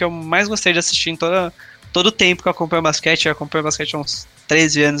time que eu mais gostei de assistir em todo o tempo que eu acompanho basquete. Eu acompanho basquete há uns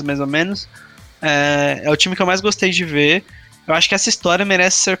 13 anos mais ou menos. É o time que eu mais gostei de ver. Eu acho que essa história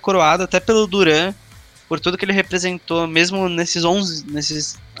merece ser coroada até pelo Durant, por tudo que ele representou, mesmo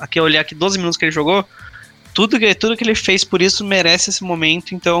aqui eu olhei aqui 12 minutos que ele jogou, tudo que ele fez por isso merece esse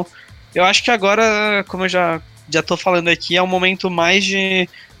momento. Então eu acho que agora, como eu já tô falando aqui, é um momento mais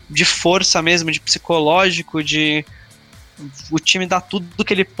de força mesmo, de psicológico, de o time dar tudo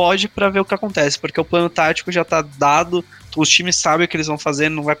que ele pode pra ver o que acontece, porque o plano tático já tá dado, os times sabem o que eles vão fazer,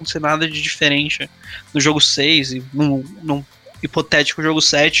 não vai acontecer nada de diferente no jogo 6 e num hipotético jogo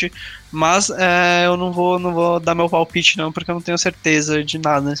 7, mas eu não vou dar meu palpite não, porque eu não tenho certeza de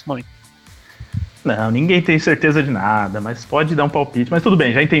nada nesse momento. Não, ninguém tem certeza de nada, mas pode dar um palpite. Mas tudo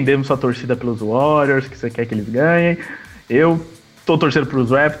bem, já entendemos sua torcida pelos Warriors, que você quer que eles ganhem. Eu tô torcendo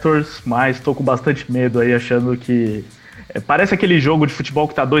pros Raptors, mas tô com bastante medo aí, achando que... parece aquele jogo de futebol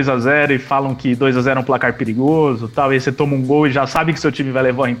que tá 2-0 e falam que 2-0 é um placar perigoso, tal, e aí você toma um gol e já sabe que seu time vai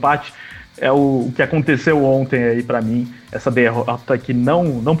levar um empate. É o que aconteceu ontem aí pra mim, essa derrota que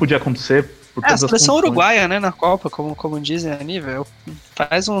não podia acontecer. Por a seleção uruguaia, né, na Copa, como dizem a nível,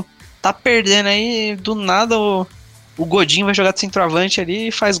 tá perdendo aí, do nada o Godinho vai jogar de centroavante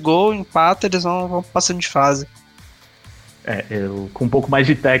ali, faz gol, empata, eles vão passando de fase. Com um pouco mais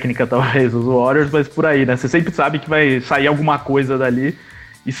de técnica, talvez, os Warriors, mas por aí, né? Você sempre sabe que vai sair alguma coisa dali,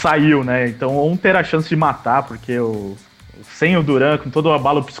 e saiu, né? Então, vamos ter a chance de matar, porque sem o Durant, com todo o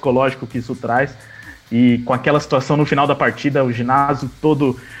abalo psicológico que isso traz, e com aquela situação no final da partida, o ginásio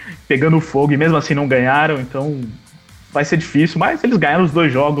todo pegando fogo, e mesmo assim não ganharam, então vai ser difícil, mas eles ganharam os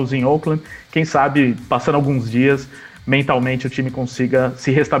 2 jogos em Oakland, quem sabe, passando alguns dias, mentalmente o time consiga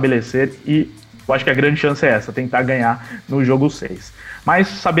se restabelecer, e eu acho que a grande chance é essa, tentar ganhar no jogo 6. Mas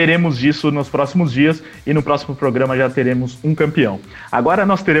saberemos disso nos próximos dias e no próximo programa já teremos um campeão. Agora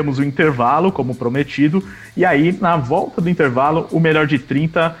nós teremos o intervalo, como prometido, e aí na volta do intervalo, o melhor de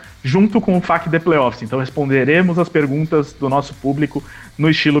 30 junto com o FAQ The Playoffs. Então responderemos as perguntas do nosso público no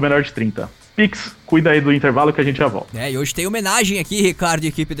estilo melhor de 30. Pix, cuida aí do intervalo que a gente já volta. E hoje tem homenagem aqui, Ricardo,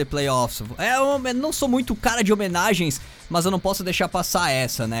 equipe The Playoffs. Eu não sou muito cara de homenagens, mas eu não posso deixar passar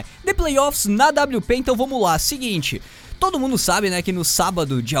essa, né? The Playoffs na WP, então vamos lá. Seguinte, todo mundo sabe, né, que no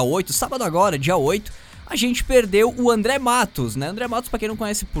sábado, dia 8, sábado agora, dia 8, a gente perdeu o André Matos, né? André Matos, pra quem não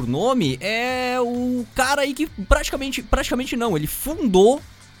conhece por nome, é o cara aí que praticamente não, ele fundou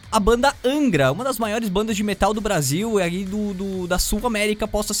a banda Angra, uma das maiores bandas de metal do Brasil e aí da Sul América,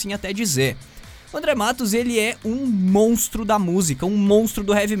 posso assim até dizer. O André Matos, ele é um monstro da música, um monstro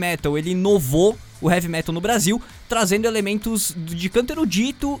do heavy metal. Ele inovou o heavy metal no Brasil, trazendo elementos de canto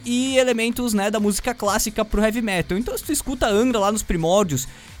erudito e elementos, né, da música clássica pro heavy metal. Então, se tu escuta Angra lá nos primórdios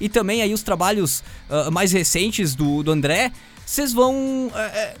e também aí os trabalhos mais recentes do André, vocês vão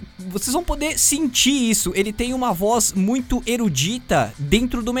poder sentir isso. Ele tem uma voz muito erudita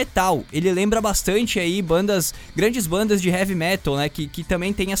dentro do metal. Ele lembra bastante aí grandes bandas de heavy metal, né, que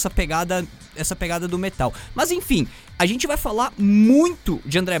também tem essa pegada do metal. Mas enfim, a gente vai falar muito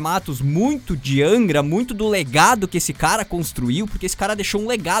de André Matos, muito de Angra, muito do legado que esse cara construiu, porque esse cara deixou um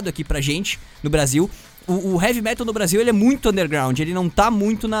legado aqui pra gente no Brasil. o heavy metal no Brasil ele é muito underground, ele não tá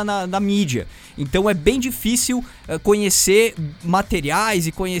muito na mídia. Então é bem difícil conhecer materiais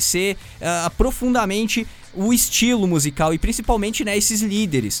e conhecer profundamente o estilo musical e principalmente, né, esses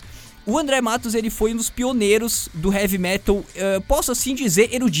líderes. O André Matos, ele foi um dos pioneiros do heavy metal, posso assim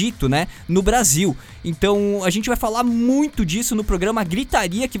dizer, erudito, né, no Brasil. Então a gente vai falar muito disso no programa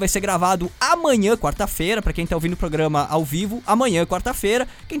Gritaria, que vai ser gravado amanhã, quarta-feira, pra quem tá ouvindo o programa ao vivo, amanhã, quarta-feira.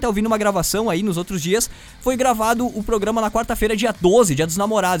 Quem tá ouvindo uma gravação aí nos outros dias, foi gravado o programa na quarta-feira, dia 12, dia dos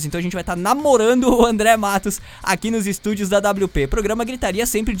namorados. Então a gente vai estar namorando o André Matos aqui nos estúdios da WP. Programa Gritaria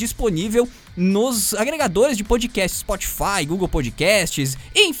sempre disponível nos agregadores de podcast, Spotify, Google Podcasts,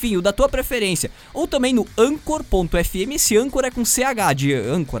 enfim, o da tua preferência, ou também no Anchor.fm, esse Anchor é com CH de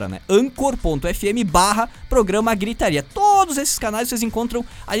âncora, né? Anchor.fm/programa Gritaria. Todos esses canais vocês encontram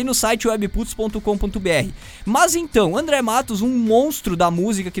ali no site webputs.com.br. Mas então, André Matos, um monstro da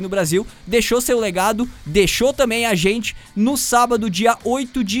música aqui no Brasil, deixou seu legado, deixou também a gente no sábado, dia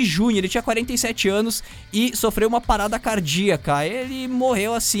 8 de junho. Ele tinha 47 anos e sofreu uma parada cardíaca. Ele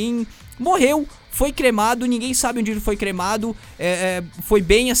morreu assim, foi cremado, ninguém sabe onde ele foi cremado, foi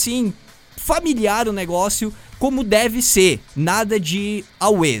bem assim, familiar o negócio, como deve ser, nada de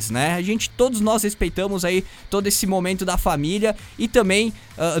auês, né? Todos nós respeitamos aí todo esse momento da família e também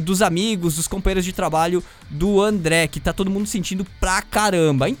dos amigos, dos companheiros de trabalho do André, que tá todo mundo sentindo pra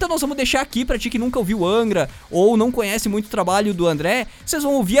caramba. Então nós vamos deixar aqui pra ti que nunca ouviu Angra ou não conhece muito o trabalho do André, vocês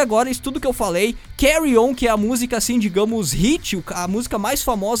vão ouvir agora isso tudo que eu falei, Carry On, que é a música assim, digamos, hit, a música mais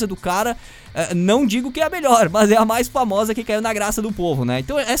famosa do cara. Não digo que é a melhor, mas é a mais famosa que caiu na graça do povo, né?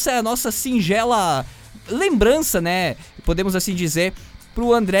 Então essa é a nossa singela lembrança, né, podemos assim dizer,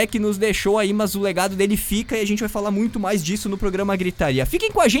 pro André, que nos deixou aí, mas o legado dele fica e a gente vai falar muito mais disso no programa Gritaria.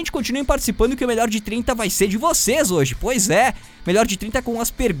 Fiquem com a gente, continuem participando, que o Melhor de 30 vai ser de vocês hoje. Pois é, Melhor de 30 com as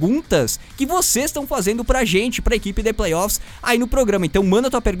perguntas que vocês estão fazendo pra gente, pra equipe de Playoffs aí no programa. Então manda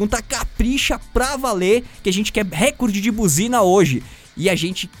tua pergunta, capricha pra valer, que a gente quer recorde de buzina hoje. E a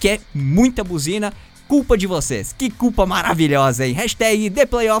gente quer muita buzina. Culpa de vocês, que culpa maravilhosa, hein? Hashtag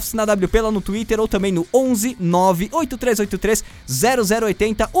ThePlayoffs na WP lá no Twitter ou também no 11 98383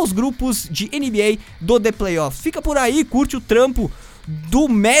 0080, os grupos de NBA do The Playoffs. Fica por aí, curte o trampo do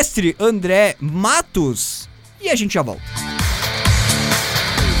mestre André Matos e a gente já volta.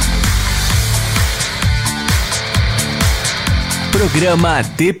 Programa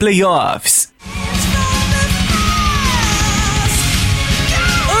The Playoffs.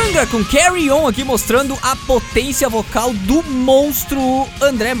 Angra com Carry On aqui mostrando a potência vocal do monstro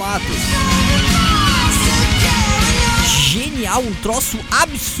André Matos. Genial, um troço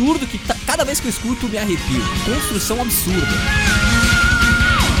absurdo que cada vez que eu escuto me arrepio. Construção absurda.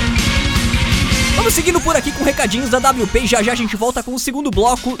 Vamos seguindo por aqui com recadinhos da WP e já a gente volta com o segundo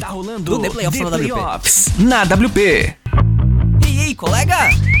bloco. Tá rolando do The Playoffs The na WP. Playoffs na WP. Ei,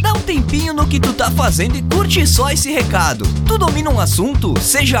 colega, dá um tempinho no que tu tá fazendo e curte só esse recado. Tu domina um assunto,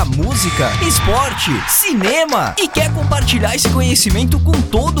 seja música, esporte, cinema, e quer compartilhar esse conhecimento com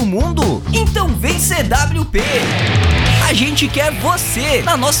todo mundo? Então vem ser WP. A gente quer você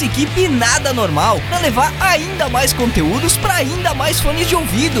na nossa equipe Nada Normal pra levar ainda mais conteúdos pra ainda mais fones de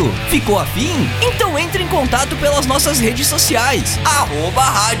ouvido. Ficou afim? Então entre em contato pelas nossas redes sociais,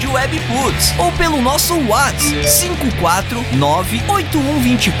 @Rádio Webputs, ou pelo nosso WhatsApp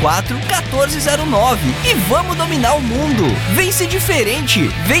 549-8124-1409 e vamos dominar o mundo. Vem ser diferente,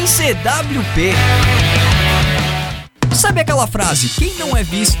 vem ser WP. Sabe aquela frase, quem não é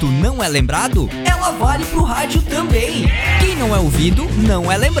visto não é lembrado? Ela vale pro rádio também. Quem não é ouvido não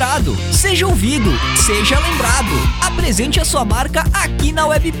é lembrado. Seja ouvido, seja lembrado. Apresente a sua marca aqui na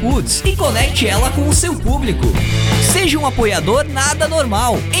Webputs e conecte ela com o seu público. Seja um apoiador Nada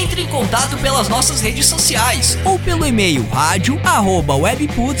Normal. Entre em contato pelas nossas redes sociais ou pelo e-mail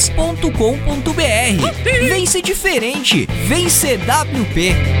radio@webputs.com.br. Vem ser diferente, vem ser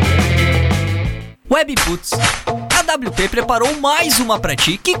WP. Webputs. A WP preparou mais uma pra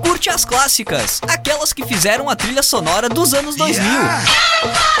ti que curte as clássicas, aquelas que fizeram a trilha sonora dos anos 2000.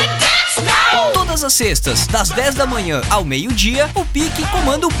 Todas as sextas, das 10 da manhã ao meio-dia, o Pique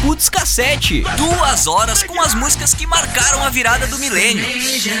comanda o Putz Cassete. 2 horas com as músicas que marcaram a virada do milênio.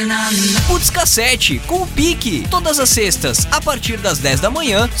 Putz Cassete, com o Pique. Todas as sextas, a partir das 10 da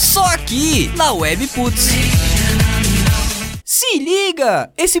manhã, só aqui, na Webputs. Se liga!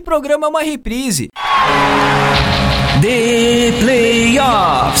 Esse programa é uma reprise. The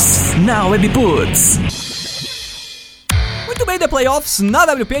Playoffs na Webputs. Muito bem, The Playoffs na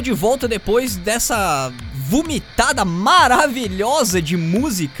WP de volta depois dessa vomitada maravilhosa de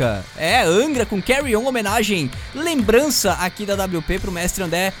música. Angra com Carry On, homenagem, lembrança aqui da WP pro mestre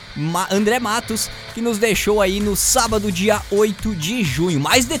André Matos, que nos deixou aí no sábado, dia 8 de junho.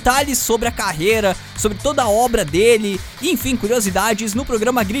 Mais detalhes sobre a carreira, sobre toda a obra dele, enfim, curiosidades no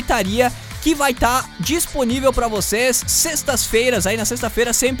programa Gritaria, que vai estar disponível para vocês sextas-feiras, aí na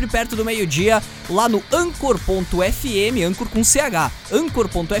sexta-feira, sempre perto do meio-dia, lá no Anchor.fm, Anchor com CH,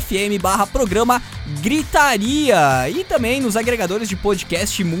 Anchor.fm/programa Gritaria, e também nos agregadores de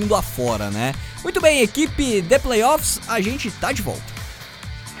podcast mundo afora, né? Muito bem, equipe The Playoffs, a gente tá de volta.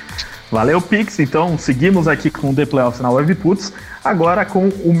 Valeu, Pix. Então, seguimos aqui com o The Playoffs na Webputs, agora com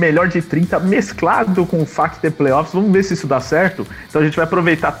o melhor de 30 mesclado com o FAQ The Playoffs. Vamos ver se isso dá certo. Então, a gente vai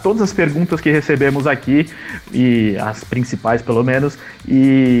aproveitar todas as perguntas que recebemos aqui, e as principais, pelo menos,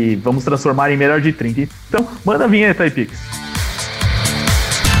 e vamos transformar em melhor de 30. Então, manda a vinheta aí, Pix.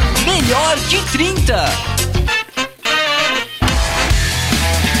 Melhor de 30!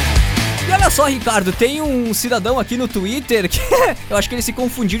 Olha só, Ricardo, tem um cidadão aqui no Twitter que eu acho que ele se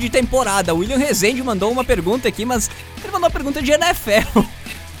confundiu de temporada. O William Rezende mandou uma pergunta aqui, mas ele mandou uma pergunta de NFL.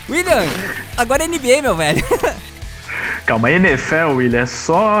 William, agora é NBA, meu velho. Calma, NFL, William, é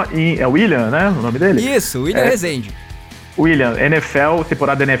só em... É William, né, o nome dele? Isso, William Rezende. William, NFL,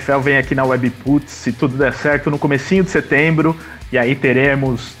 temporada NFL vem aqui na Webputs, se tudo der certo, no comecinho de setembro, e aí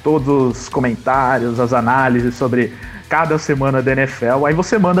teremos todos os comentários, as análises sobre cada semana da NFL. Aí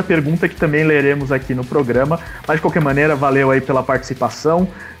você manda a pergunta que também leremos aqui no programa, mas de qualquer maneira, valeu aí pela participação.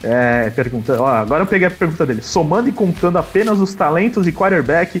 Agora eu peguei a pergunta dele. Somando e contando apenas os talentos de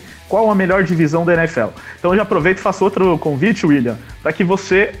quarterback, qual a melhor divisão da NFL? Então eu já aproveito e faço outro convite, William, para que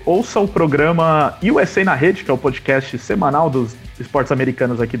você ouça o programa USA na Rede, que é o podcast semanal dos esportes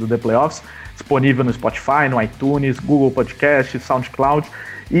americanos aqui do The Playoffs, disponível no Spotify, no iTunes, Google Podcast, SoundCloud.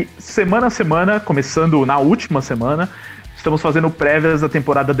 E semana a semana, começando na última semana, estamos fazendo prévias da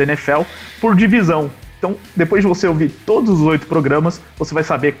temporada da NFL por divisão. Então, depois de você ouvir todos os 8 programas, você vai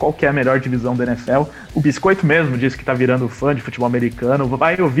saber qual que é a melhor divisão da NFL. O Biscoito mesmo disse que está virando fã de futebol americano.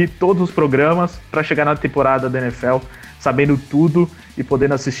 Vai ouvir todos os programas para chegar na temporada da NFL sabendo tudo e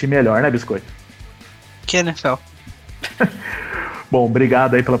podendo assistir melhor, né, Biscoito? Que NFL? Bom,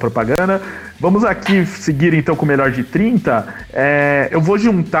 obrigado aí pela propaganda. Vamos aqui seguir então com o melhor de 30. Eu vou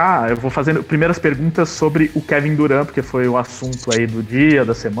fazendo primeiras perguntas sobre o Kevin Durant, porque foi o assunto aí do dia,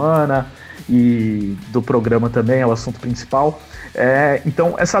 da semana e do programa também, é o assunto principal.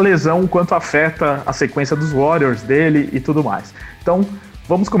 Então, essa lesão, o quanto afeta a sequência dos Warriors dele e tudo mais. Então,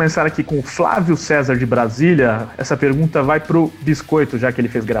 vamos começar aqui com o Flávio César de Brasília. Essa pergunta vai pro Biscoito, já que ele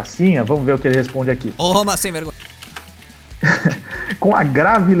fez gracinha. Vamos ver o que ele responde aqui. Ô, Roma, sem vergonha. Com a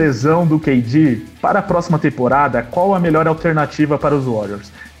grave lesão do KD, para a próxima temporada, qual a melhor alternativa para os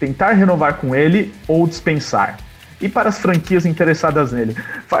Warriors? Tentar renovar com ele ou dispensar? E para as franquias interessadas nele?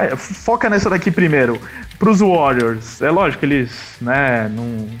 Foca nessa daqui primeiro. Para os Warriors, é lógico que eles,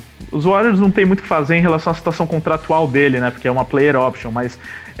 os Warriors não tem muito o que fazer em relação à situação contratual dele, né? Porque é uma player option, mas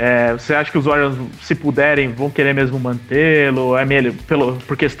você acha que os Warriors, se puderem, vão querer mesmo mantê-lo?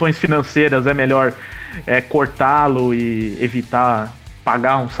 Por questões financeiras, é melhor cortá-lo e evitar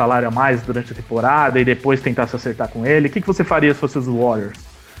pagar um salário a mais durante a temporada e depois tentar se acertar com ele? O que você faria se fosse os Warriors?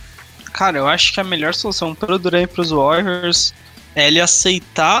 Cara, eu acho que a melhor solução pro Durant e pros Warriors é ele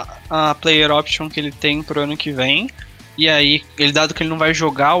aceitar a player option que ele tem pro ano que vem. E aí, dado que ele não vai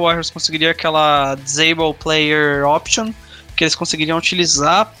jogar, o Warriors conseguiria aquela disable player option, que eles conseguiriam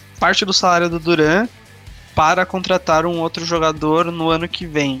utilizar parte do salário do Durant para contratar um outro jogador no ano que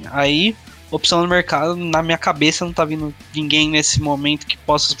vem. Aí, opção no mercado, na minha cabeça não tá vindo ninguém nesse momento que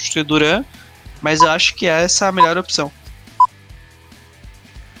possa substituir o Durant, mas eu acho que essa é a melhor opção.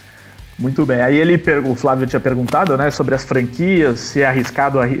 Muito bem, aí o Flávio tinha perguntado, né, sobre as franquias, se é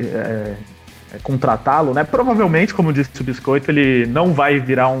arriscado contratá-lo, né? Provavelmente, como disse o Biscoito, ele não vai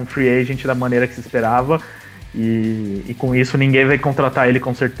virar um free agent da maneira que se esperava, e com isso ninguém vai contratar ele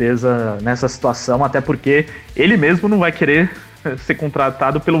com certeza nessa situação, até porque ele mesmo não vai querer ser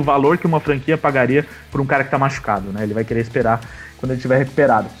contratado pelo valor que uma franquia pagaria por um cara que está machucado, né? Ele vai querer esperar quando ele estiver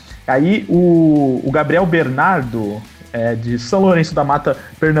recuperado. Aí o Gabriel Bernardo, de São Lourenço da Mata,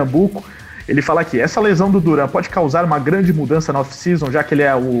 Pernambuco, ele fala aqui: essa lesão do Durant pode causar uma grande mudança na off-season, já que ele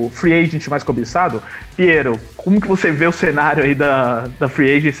é o free agent mais cobiçado? Piero, como que você vê o cenário aí da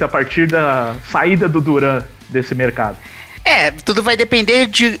free agency a partir da saída do Durant desse mercado? Tudo vai depender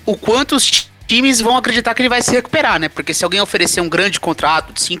de o quanto os times vão acreditar que ele vai se recuperar, né? Porque se alguém oferecer um grande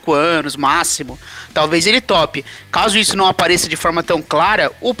contrato de 5 anos máximo, talvez ele tope. Caso isso não apareça de forma tão clara,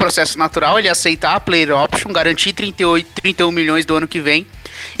 o processo natural é ele aceitar a player option, garantir 31 milhões do ano que vem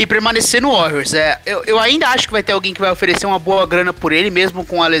e permanecer no Warriors. Eu ainda acho que vai ter alguém que vai oferecer uma boa grana por ele, mesmo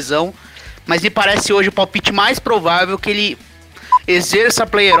com a lesão, mas me parece hoje o palpite mais provável que ele exerça a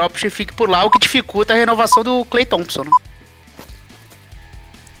player option e fique por lá, o que dificulta a renovação do Klay Thompson, né?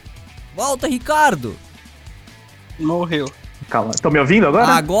 Volta, Ricardo! Morreu. Calma, estão me ouvindo agora?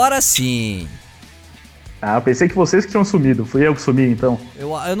 Agora sim. Ah, eu pensei que vocês que tinham sumido. Fui eu que sumi, então.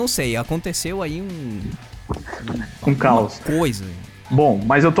 Eu não sei, aconteceu aí Com caos. coisa. Bom,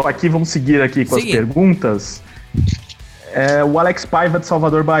 mas eu tô aqui, vamos seguir aqui com as perguntas. O Alex Paiva de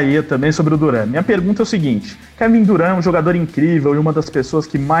Salvador, Bahia, também sobre o Durant. Minha pergunta é o seguinte: Kevin Durant é um jogador incrível e uma das coisas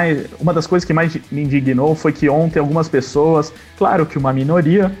que mais me indignou foi que ontem algumas pessoas, claro que uma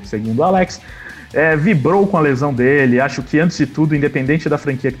minoria, segundo o Alex, vibrou com a lesão dele. Acho que, antes de tudo, independente da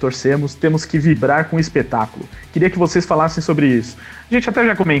franquia que torcemos, temos que vibrar com o espetáculo. Queria que vocês falassem sobre isso. A gente até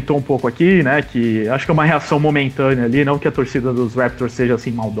já comentou um pouco aqui, né, que acho que é uma reação momentânea ali, não que a torcida dos Raptors seja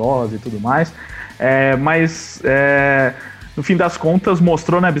assim maldosa e tudo mais, mas no fim das contas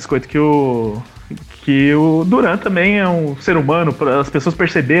mostrou, né, Biscoito, que o Durant também é um ser humano. As pessoas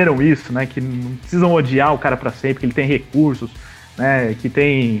perceberam isso, né, que não precisam odiar o cara pra sempre, que ele tem recursos, né, que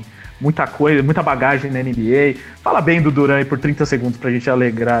tem muita coisa, muita bagagem na NBA. Fala bem do Durant aí por 30 segundos pra gente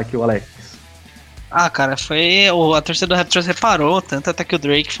alegrar aqui o Alex. Ah, cara, a torcida do Raptors reparou, tanto até que o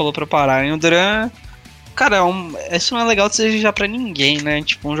Drake falou pra parar. E o Durant, cara, isso não é legal de desejar pra ninguém, né?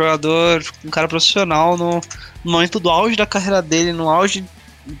 Tipo, um jogador, um cara profissional no momento do auge da carreira dele, no auge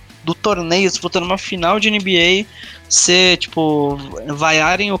do torneio, disputando uma final de NBA, tipo,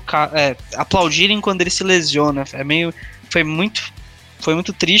 vaiarem aplaudirem quando ele se lesiona. Foi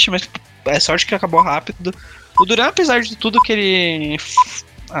muito triste, mas é sorte que acabou rápido. O Durant, apesar de tudo que ele...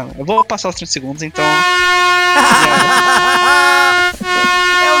 eu vou passar os 30 segundos, então...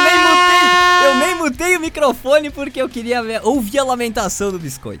 Eu nem mutei o microfone porque eu queria ouvir a lamentação do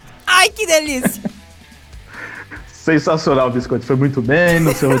Biscoito. Ai, que delícia! Sensacional, Biscoito. Foi muito bem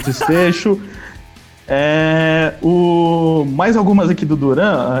no seu desfecho. Mais algumas aqui do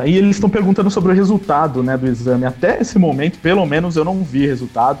Durant, e eles estão perguntando sobre o resultado, né, do exame. Até esse momento, pelo menos, eu não vi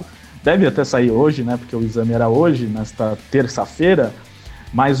resultado. Deve até sair hoje, né, porque o exame era hoje, nesta terça-feira.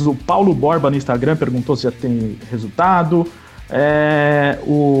 Mas o Paulo Borba no Instagram perguntou se já tem resultado.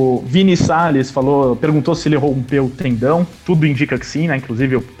 O Vini Salles perguntou se ele rompeu o tendão. Tudo indica que sim, né?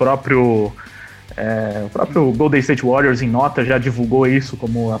 Inclusive o próprio Golden State Warriors, em nota, já divulgou isso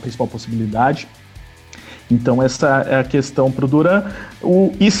como a principal possibilidade. Então essa é a questão para o Durant.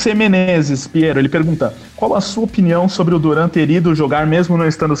 O IC Menezes, Piero, ele pergunta: qual a sua opinião sobre o Durant ter ido jogar mesmo não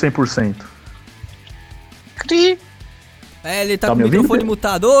estando 100%? Ele tá com o microfone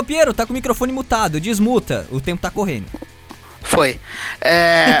mutado. Ô, Piero, tá com o microfone mutado. Desmuta, o tempo tá correndo. Foi.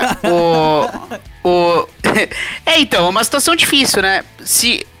 Então, é uma situação difícil, né?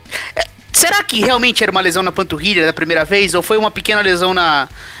 Será que realmente era uma lesão na panturrilha da primeira vez? Ou foi uma pequena lesão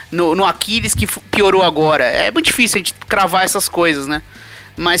no Aquiles que piorou agora? É muito difícil a gente cravar essas coisas, né?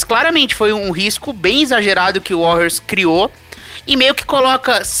 Mas claramente foi um risco bem exagerado que o Warriors criou. E meio que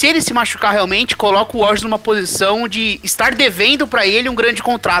coloca, se ele se machucar realmente, coloca o Warriors numa posição de estar devendo pra ele um grande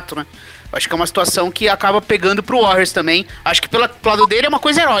contrato, né? Acho que é uma situação que acaba pegando pro Warriors também. Acho que pelo lado dele é uma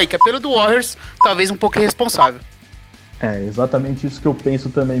coisa heróica, pelo do Warriors, talvez um pouco irresponsável. Exatamente isso que eu penso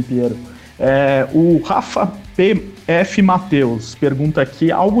também, Piero. O Rafa PF Matheus pergunta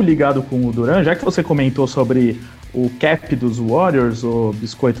aqui algo ligado com o Durant, já que você comentou sobre o cap dos Warriors, o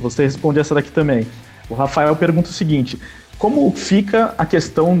Biscoito, você responde essa daqui também. O Rafael pergunta o seguinte: como fica a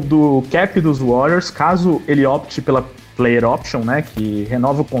questão do cap dos Warriors caso ele opte pela player option, né, que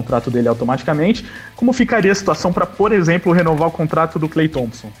renova o contrato dele automaticamente? Como ficaria a situação para, por exemplo, renovar o contrato do Klay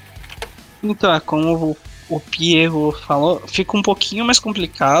Thompson? Então, como o Piero falou, fica um pouquinho mais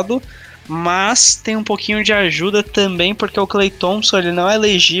complicado, mas tem um pouquinho de ajuda também, porque o Klay Thompson ele não é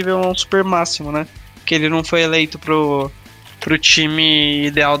elegível a um super máximo, né? Porque ele não foi eleito pro time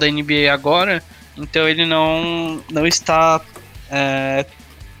ideal da NBA agora. Então ele não está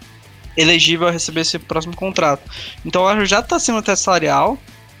elegível a receber esse próximo contrato. Então o Warriors já está acima do teto salarial,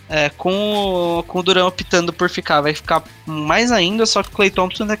 com o Durant optando por ficar. Vai ficar mais ainda, só que o Klay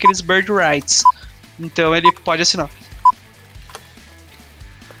Thompson tem aqueles bird rights. Então ele pode assinar.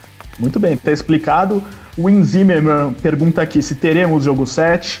 Muito bem, está explicado. O Win Zimmerman pergunta aqui se teremos jogo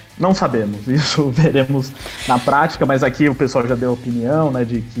 7. Não sabemos, isso veremos na prática, mas aqui o pessoal já deu opinião, né,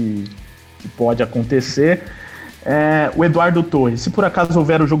 de que pode acontecer. O Eduardo Torres: se por acaso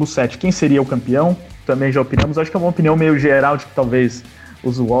houver o jogo 7, quem seria o campeão? Também já opinamos. Acho que é uma opinião meio geral de que talvez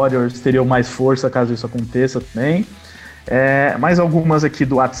os Warriors teriam mais força caso isso aconteça também. Mais algumas aqui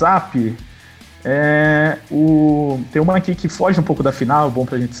do WhatsApp. Tem uma aqui que foge um pouco da final, bom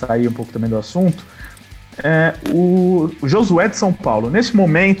pra gente sair um pouco também do assunto. O Josué de São Paulo. Nesse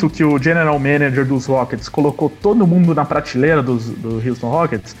momento que o General Manager dos Rockets colocou todo mundo na prateleira do Houston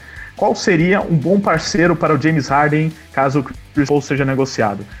Rockets, qual seria um bom parceiro para o James Harden caso o Chris Paul seja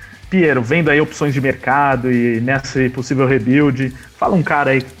negociado? Piero, vendo aí opções de mercado e nesse possível rebuild, fala um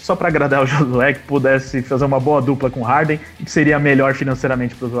cara aí, só para agradar o Josué, que pudesse fazer uma boa dupla com o Harden e que seria melhor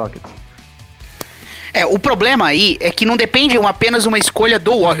financeiramente para os Rockets. O problema aí é que não depende apenas uma escolha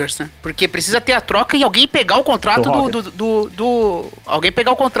do Warriors, né? Porque precisa ter a troca e alguém pegar o contrato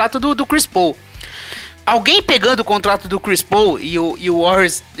do Chris Paul. Alguém pegando o contrato do Chris Paul e o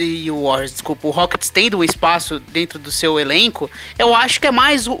Rockets tendo um espaço dentro do seu elenco, eu acho que é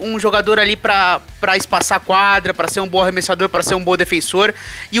mais um jogador ali pra espaçar a quadra, pra ser um bom arremessador, pra ser um bom defensor.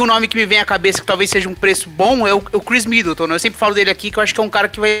 E o nome que me vem à cabeça que talvez seja um preço bom é o Chris Middleton. Eu sempre falo dele aqui, que eu acho que é um cara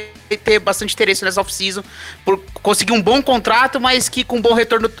que vai ter bastante interesse nessa off-season por conseguir um bom contrato, mas que com um bom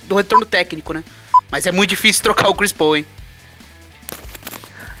retorno técnico, né? Mas é muito difícil trocar o Chris Paul, hein?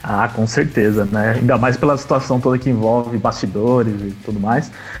 Ah, com certeza, né? Ainda mais pela situação toda que envolve bastidores e tudo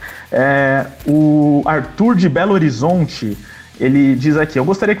mais. O Arthur de Belo Horizonte, ele diz aqui: eu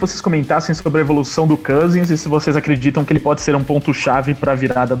gostaria que vocês comentassem sobre a evolução do Cousins e se vocês acreditam que ele pode ser um ponto-chave para a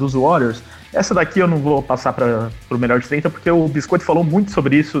virada dos Warriors. Essa daqui eu não vou passar para o melhor de 30, porque o Biscoito falou muito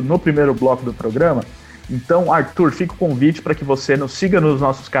sobre isso no primeiro bloco do programa. Então, Arthur, fica o convite para que você nos siga nos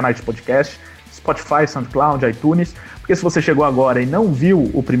nossos canais de podcast, Spotify, SoundCloud, iTunes, porque se você chegou agora e não viu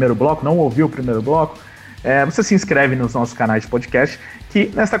o primeiro bloco, não ouviu o primeiro bloco, você se inscreve nos nossos canais de podcast,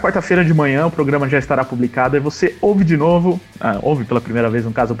 que nesta quarta-feira de manhã o programa já estará publicado e você ouve de novo, ouve pela primeira vez,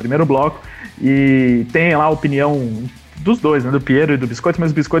 no caso, o primeiro bloco, e tem lá a opinião dos dois, né, do Piero e do Biscoito,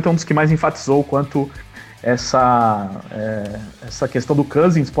 mas o Biscoito é um dos que mais enfatizou quanto essa questão do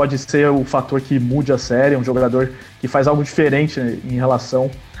Cousins pode ser o fator que mude a série, um jogador que faz algo diferente em relação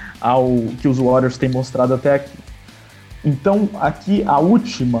ao que os Warriors têm mostrado até aqui. Então, aqui a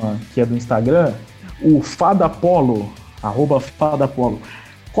última, que é do Instagram, o Fadapolo, @Fadapolo.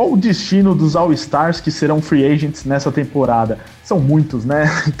 Qual o destino dos All-Stars que serão free agents nessa temporada? São muitos, né?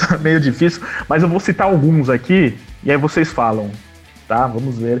 Então é meio difícil, mas eu vou citar alguns aqui e aí vocês falam, tá?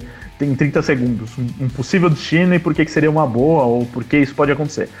 Vamos ver. Tem 30 segundos. Um possível destino e por que seria uma boa ou por que isso pode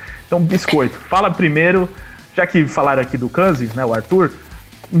acontecer. Então, Biscoito, fala primeiro, já que falaram aqui do Cousins, né, o Arthur,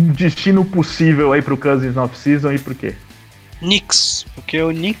 um destino possível aí pro Cousins na off-season e por quê? Knicks, porque o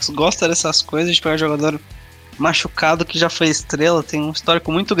Knicks gosta dessas coisas, de pegar jogador machucado que já foi estrela, tem um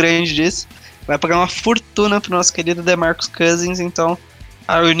histórico muito grande disso, vai pagar uma fortuna pro nosso querido DeMarcus Cousins, então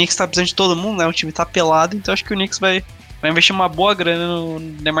o Knicks tá precisando de todo mundo, né, o time tá pelado, então acho que o Knicks vai investir uma boa grana no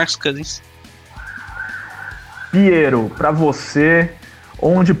DeMarcus Cousins. Piero, pra você,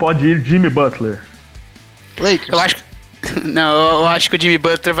 onde pode ir Jimmy Butler? Lakers. Eu acho que o Jimmy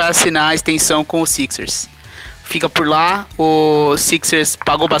Butler vai assinar a extensão com o Sixers. Fica por lá, o Sixers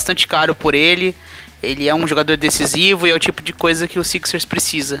pagou bastante caro por ele, ele é um jogador decisivo e é o tipo de coisa que o Sixers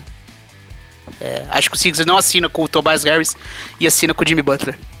precisa. Acho que o Sixers não assina com o Tobias Harris e assina com o Jimmy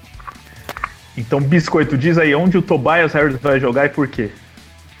Butler. Então, Biscoito, diz aí onde o Tobias Harris vai jogar e por quê?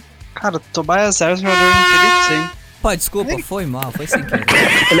 Cara, o Tobias Harris é um jogador interessante. Pô, desculpa, foi mal, foi sem querer.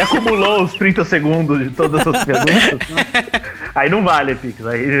 Ele acumulou os 30 segundos de todas as perguntas. Aí não vale, Pix.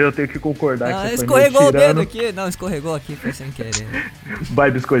 Aí eu tenho que concordar que você escorregou o dedo aqui. Não, escorregou aqui, foi sem querer.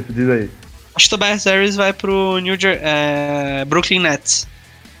 Vai, Biscoito, diz aí. Acho que o Tobias Harris vai pro Brooklyn Nets.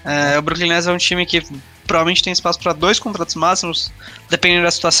 O Brooklyn Nets é um time que provavelmente tem espaço para 2 contratos máximos, dependendo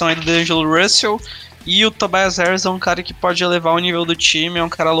da situação aí do D'Angelo Russell. E o Tobias Harris é um cara que pode elevar o nível do time, é um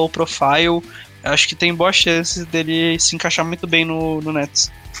cara low profile. Acho que tem boas chances dele se encaixar muito bem no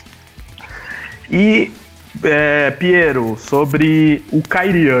Nets. E, Piero, sobre o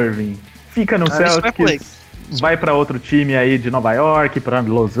Kyrie Irving. Fica no Celtics, vai para outro time aí de Nova York, para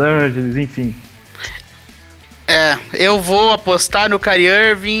Los Angeles, enfim. Eu vou apostar no Kyrie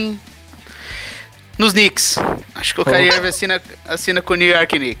Irving nos Knicks. Acho que o Kyrie Irving assina com o New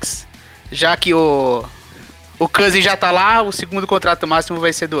York Knicks. Já que o Cousins já tá lá, o segundo contrato máximo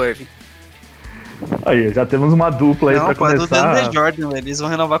vai ser do Irving. Aí, já temos uma dupla aí pra começar. Não, do DeAndre Jordan, velho. Eles vão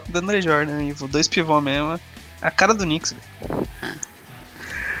renovar com o DeAndre Jordan. E 2 pivô mesmo. A cara do Knicks, velho.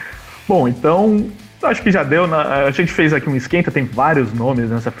 Bom, então, acho que já deu. A gente fez aqui um esquenta, tem vários nomes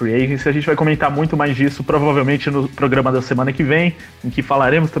nessa free agency. A gente vai comentar muito mais disso, provavelmente no programa da semana que vem, em que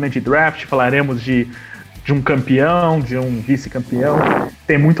falaremos também de draft, falaremos de um campeão, de um vice-campeão.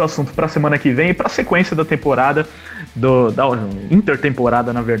 Tem muito assunto pra semana que vem e pra sequência da temporada, da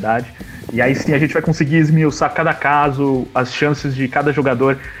intertemporada, na verdade. E aí sim a gente vai conseguir esmiuçar cada caso, as chances de cada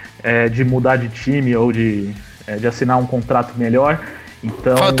jogador de mudar de time ou de assinar um contrato melhor.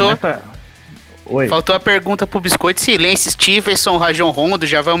 Então, Oi. Faltou a pergunta pro Biscoito se Lance Stevenson, Rajon Rondo,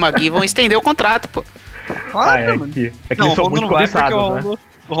 Javel Magui vão estender o contrato, pô. Que eles são muito cobiçados, né?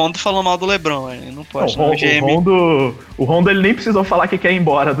 O Rondo falou mal do LeBron, ele não pode. O Rondo ele nem precisou falar que quer ir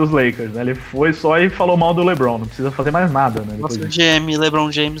embora dos Lakers, né? Ele foi só e falou mal do LeBron, não precisa fazer mais nada, né? Nossa, o GM,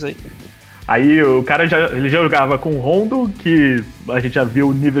 LeBron James aí. Aí o cara já jogava com o Rondo, que a gente já viu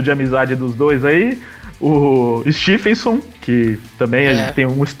o nível de amizade dos dois aí. O Stephenson, que também a gente tem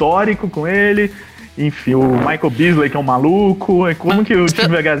um histórico com ele. Enfim, o Michael Beasley, que é um maluco. Como que o time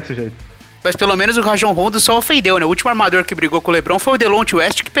vai ganhar desse jeito? Mas pelo menos o Rajon Rondo só ofendeu, né? O último armador que brigou com o LeBron foi o Delonte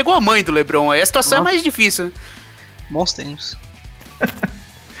West, que pegou a mãe do LeBron. Aí a situação é mais difícil, né? Bons tempos.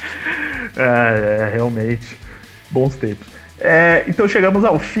 Realmente. Bons tempos. Então chegamos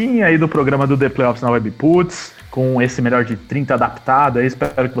ao fim aí do programa do The Playoffs na Webputs, com esse melhor de 30 adaptado aí.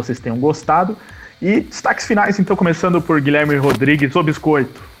 Espero que vocês tenham gostado. E destaques finais, então, começando por Guilherme Rodrigues, o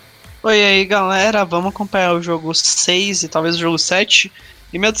Biscoito. Oi aí, galera, vamos acompanhar o jogo 6 e talvez o jogo 7.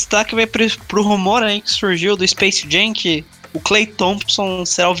 E meu destaque vai pro rumor aí que surgiu do Space Jam, que o Klay Thompson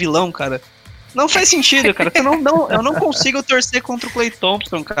será o vilão, cara. Não faz sentido, cara. Eu não consigo torcer contra o Klay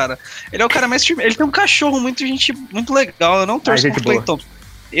Thompson, cara. Ele é o cara mais firme. Ele tem um cachorro muito legal. Eu não torço contra o Klay Thompson.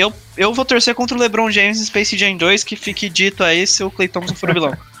 Eu vou torcer contra o LeBron James e Space Jam 2, que fique dito aí se o Klay Thompson for o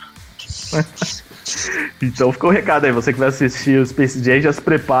vilão. Então ficou o recado aí, você que vai assistir o Space Jam já se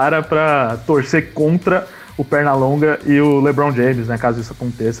prepara pra torcer contra o Pernalonga e o LeBron James, né, caso isso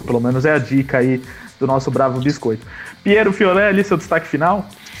aconteça. Pelo menos é a dica aí do nosso bravo biscoito. Piero Fiorelli, seu destaque final?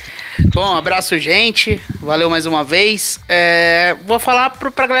 Bom, abraço, gente, valeu mais uma vez. Vou falar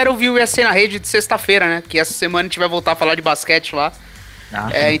pra galera ouvir o USA na Rede de sexta-feira, né, que essa semana a gente vai voltar a falar de basquete lá.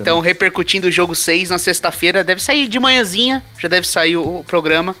 Então repercutindo o jogo 6 na sexta-feira, deve sair de manhãzinha, já deve sair o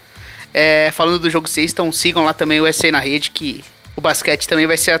programa. Falando do jogo 6, então sigam lá também o USA na Rede, que o basquete também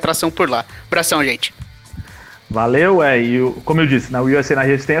vai ser atração por lá. Abração, gente. Valeu, como eu disse, né, o USA na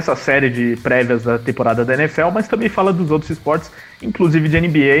Rede tem essa série de prévias da temporada da NFL, mas também fala dos outros esportes, inclusive de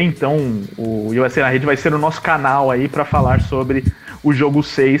NBA, então o USA na Rede vai ser o nosso canal aí para falar sobre o jogo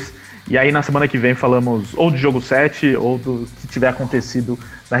 6, e aí na semana que vem falamos ou do jogo 7 ou do que tiver acontecido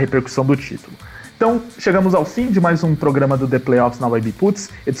na repercussão do título. Então, chegamos ao fim de mais um programa do The Playoffs na Webputs,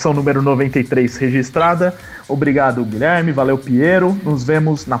 edição número 93 registrada. Obrigado, Guilherme, valeu, Piero. Nos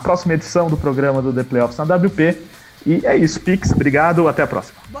vemos na próxima edição do programa do The Playoffs na WP. E é isso, Pix, obrigado, até a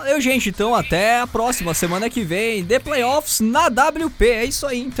próxima. Valeu, gente, então até a próxima semana que vem, The Playoffs na WP. É isso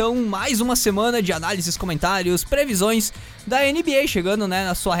aí, então, mais uma semana de análises, comentários, previsões da NBA, chegando, né,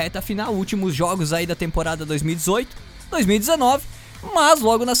 na sua reta final, últimos jogos aí da temporada 2018-2019. Mas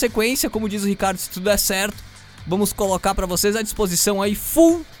logo na sequência, como diz o Ricardo, se tudo der certo, vamos colocar para vocês à disposição aí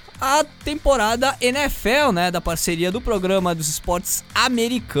full a temporada NFL, né, da parceria do programa dos esportes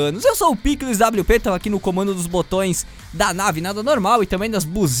americanos. Eu sou o Picles WP, tô aqui no comando dos botões da nave Nada Normal e também das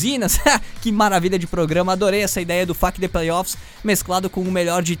buzinas. Que maravilha de programa, adorei essa ideia do FAQ The Playoffs mesclado com o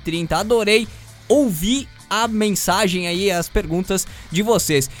melhor de 30, adorei ouvir a mensagem aí, as perguntas de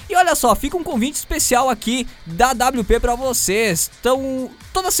vocês. E olha só, fica um convite especial aqui da WP pra vocês. Então,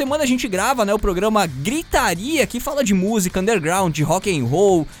 toda semana a gente grava, né, o programa Gritaria, que fala de música underground, de rock and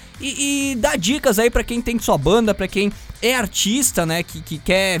roll e dá dicas aí pra quem tem sua banda, pra quem é artista, né, que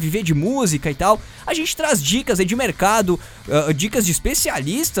quer viver de música e tal. A gente traz dicas aí de mercado, dicas de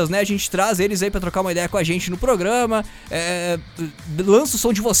especialistas, né, a gente traz eles aí pra trocar uma ideia com a gente no programa, lança o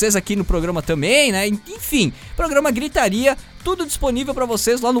som de vocês aqui no programa também, né, enfim, programa Gritaria, tudo disponível pra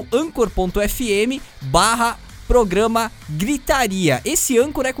vocês lá no anchor.fm/programa Gritaria. Esse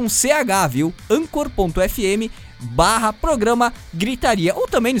Anchor é com CH, viu? anchor.fm/programa Gritaria, ou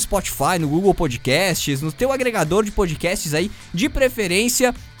também no Spotify, no Google Podcasts, no teu agregador de podcasts aí, de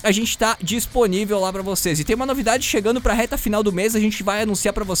preferência, a gente tá disponível lá pra vocês. E tem uma novidade chegando pra reta final do mês, a gente vai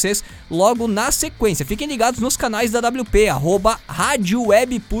anunciar pra vocês logo na sequência. Fiquem ligados nos canais da WP, @Rádio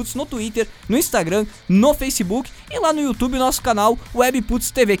Webputs no Twitter, no Instagram, no Facebook e lá no YouTube, nosso canal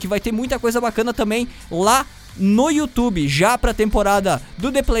Webputs TV, que vai ter muita coisa bacana também lá no YouTube, já pra temporada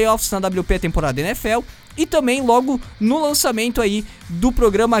do The Playoffs na WP, temporada NFL, e também logo no lançamento aí do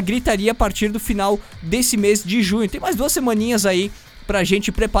programa Gritaria a partir do final desse mês de junho. Tem mais 2 semaninhas aí pra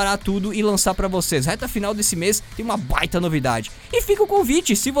gente preparar tudo e lançar pra vocês. Reta final desse mês tem uma baita novidade. E fica o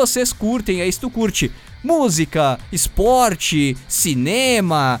convite, se vocês curtem, aí se tu curte música, esporte,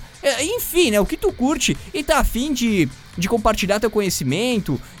 cinema, enfim, né, o que tu curte e tá afim de de compartilhar teu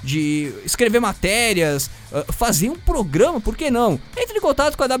conhecimento, de escrever matérias, fazer um programa, por que não? Entre em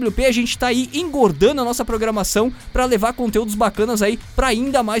contato com a WP, a gente tá aí engordando a nossa programação para levar conteúdos bacanas aí para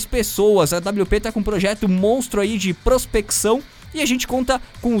ainda mais pessoas. A WP tá com um projeto monstro aí de prospecção e a gente conta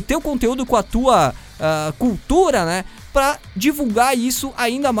com o teu conteúdo, com a tua cultura, né? Pra divulgar isso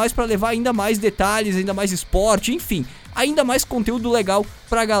ainda mais, pra levar ainda mais detalhes, ainda mais esporte, enfim, ainda mais conteúdo legal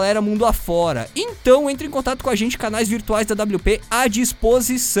pra galera mundo afora. Então entre em contato com a gente, canais virtuais da WP à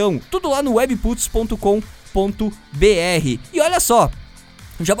disposição, tudo lá no webputs.com.br. E olha só,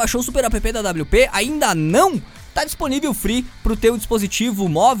 já baixou o super app da WP? Ainda não? Tá disponível free pro teu dispositivo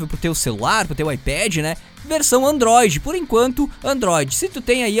móvel, pro teu celular, pro teu iPad, né? Versão Android, por enquanto Android. Se tu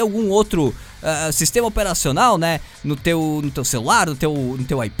tem aí algum outro sistema operacional, né, no teu celular, no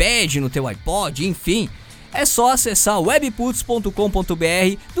teu iPad, no teu iPod, enfim, é só acessar webputs.com.br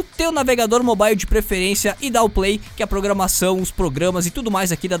do teu navegador mobile de preferência e dar o play, que a programação, os programas e tudo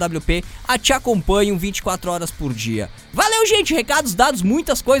mais aqui da WP te acompanham 24 horas por dia. Valeu, gente, recados dados,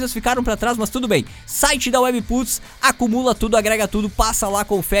 muitas coisas ficaram pra trás, mas tudo bem. Site da Webputs, acumula tudo, agrega tudo, passa lá,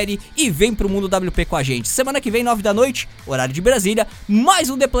 confere e vem pro mundo WP com a gente. Semana que vem, 9 da noite, horário de Brasília, mais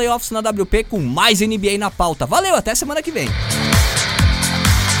um The Playoffs na WP com mais NBA na pauta. Valeu, até semana que vem.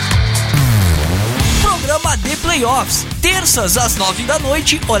 Programa The Playoffs, terças às 9 da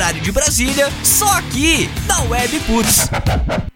noite, horário de Brasília, só aqui na Webputs.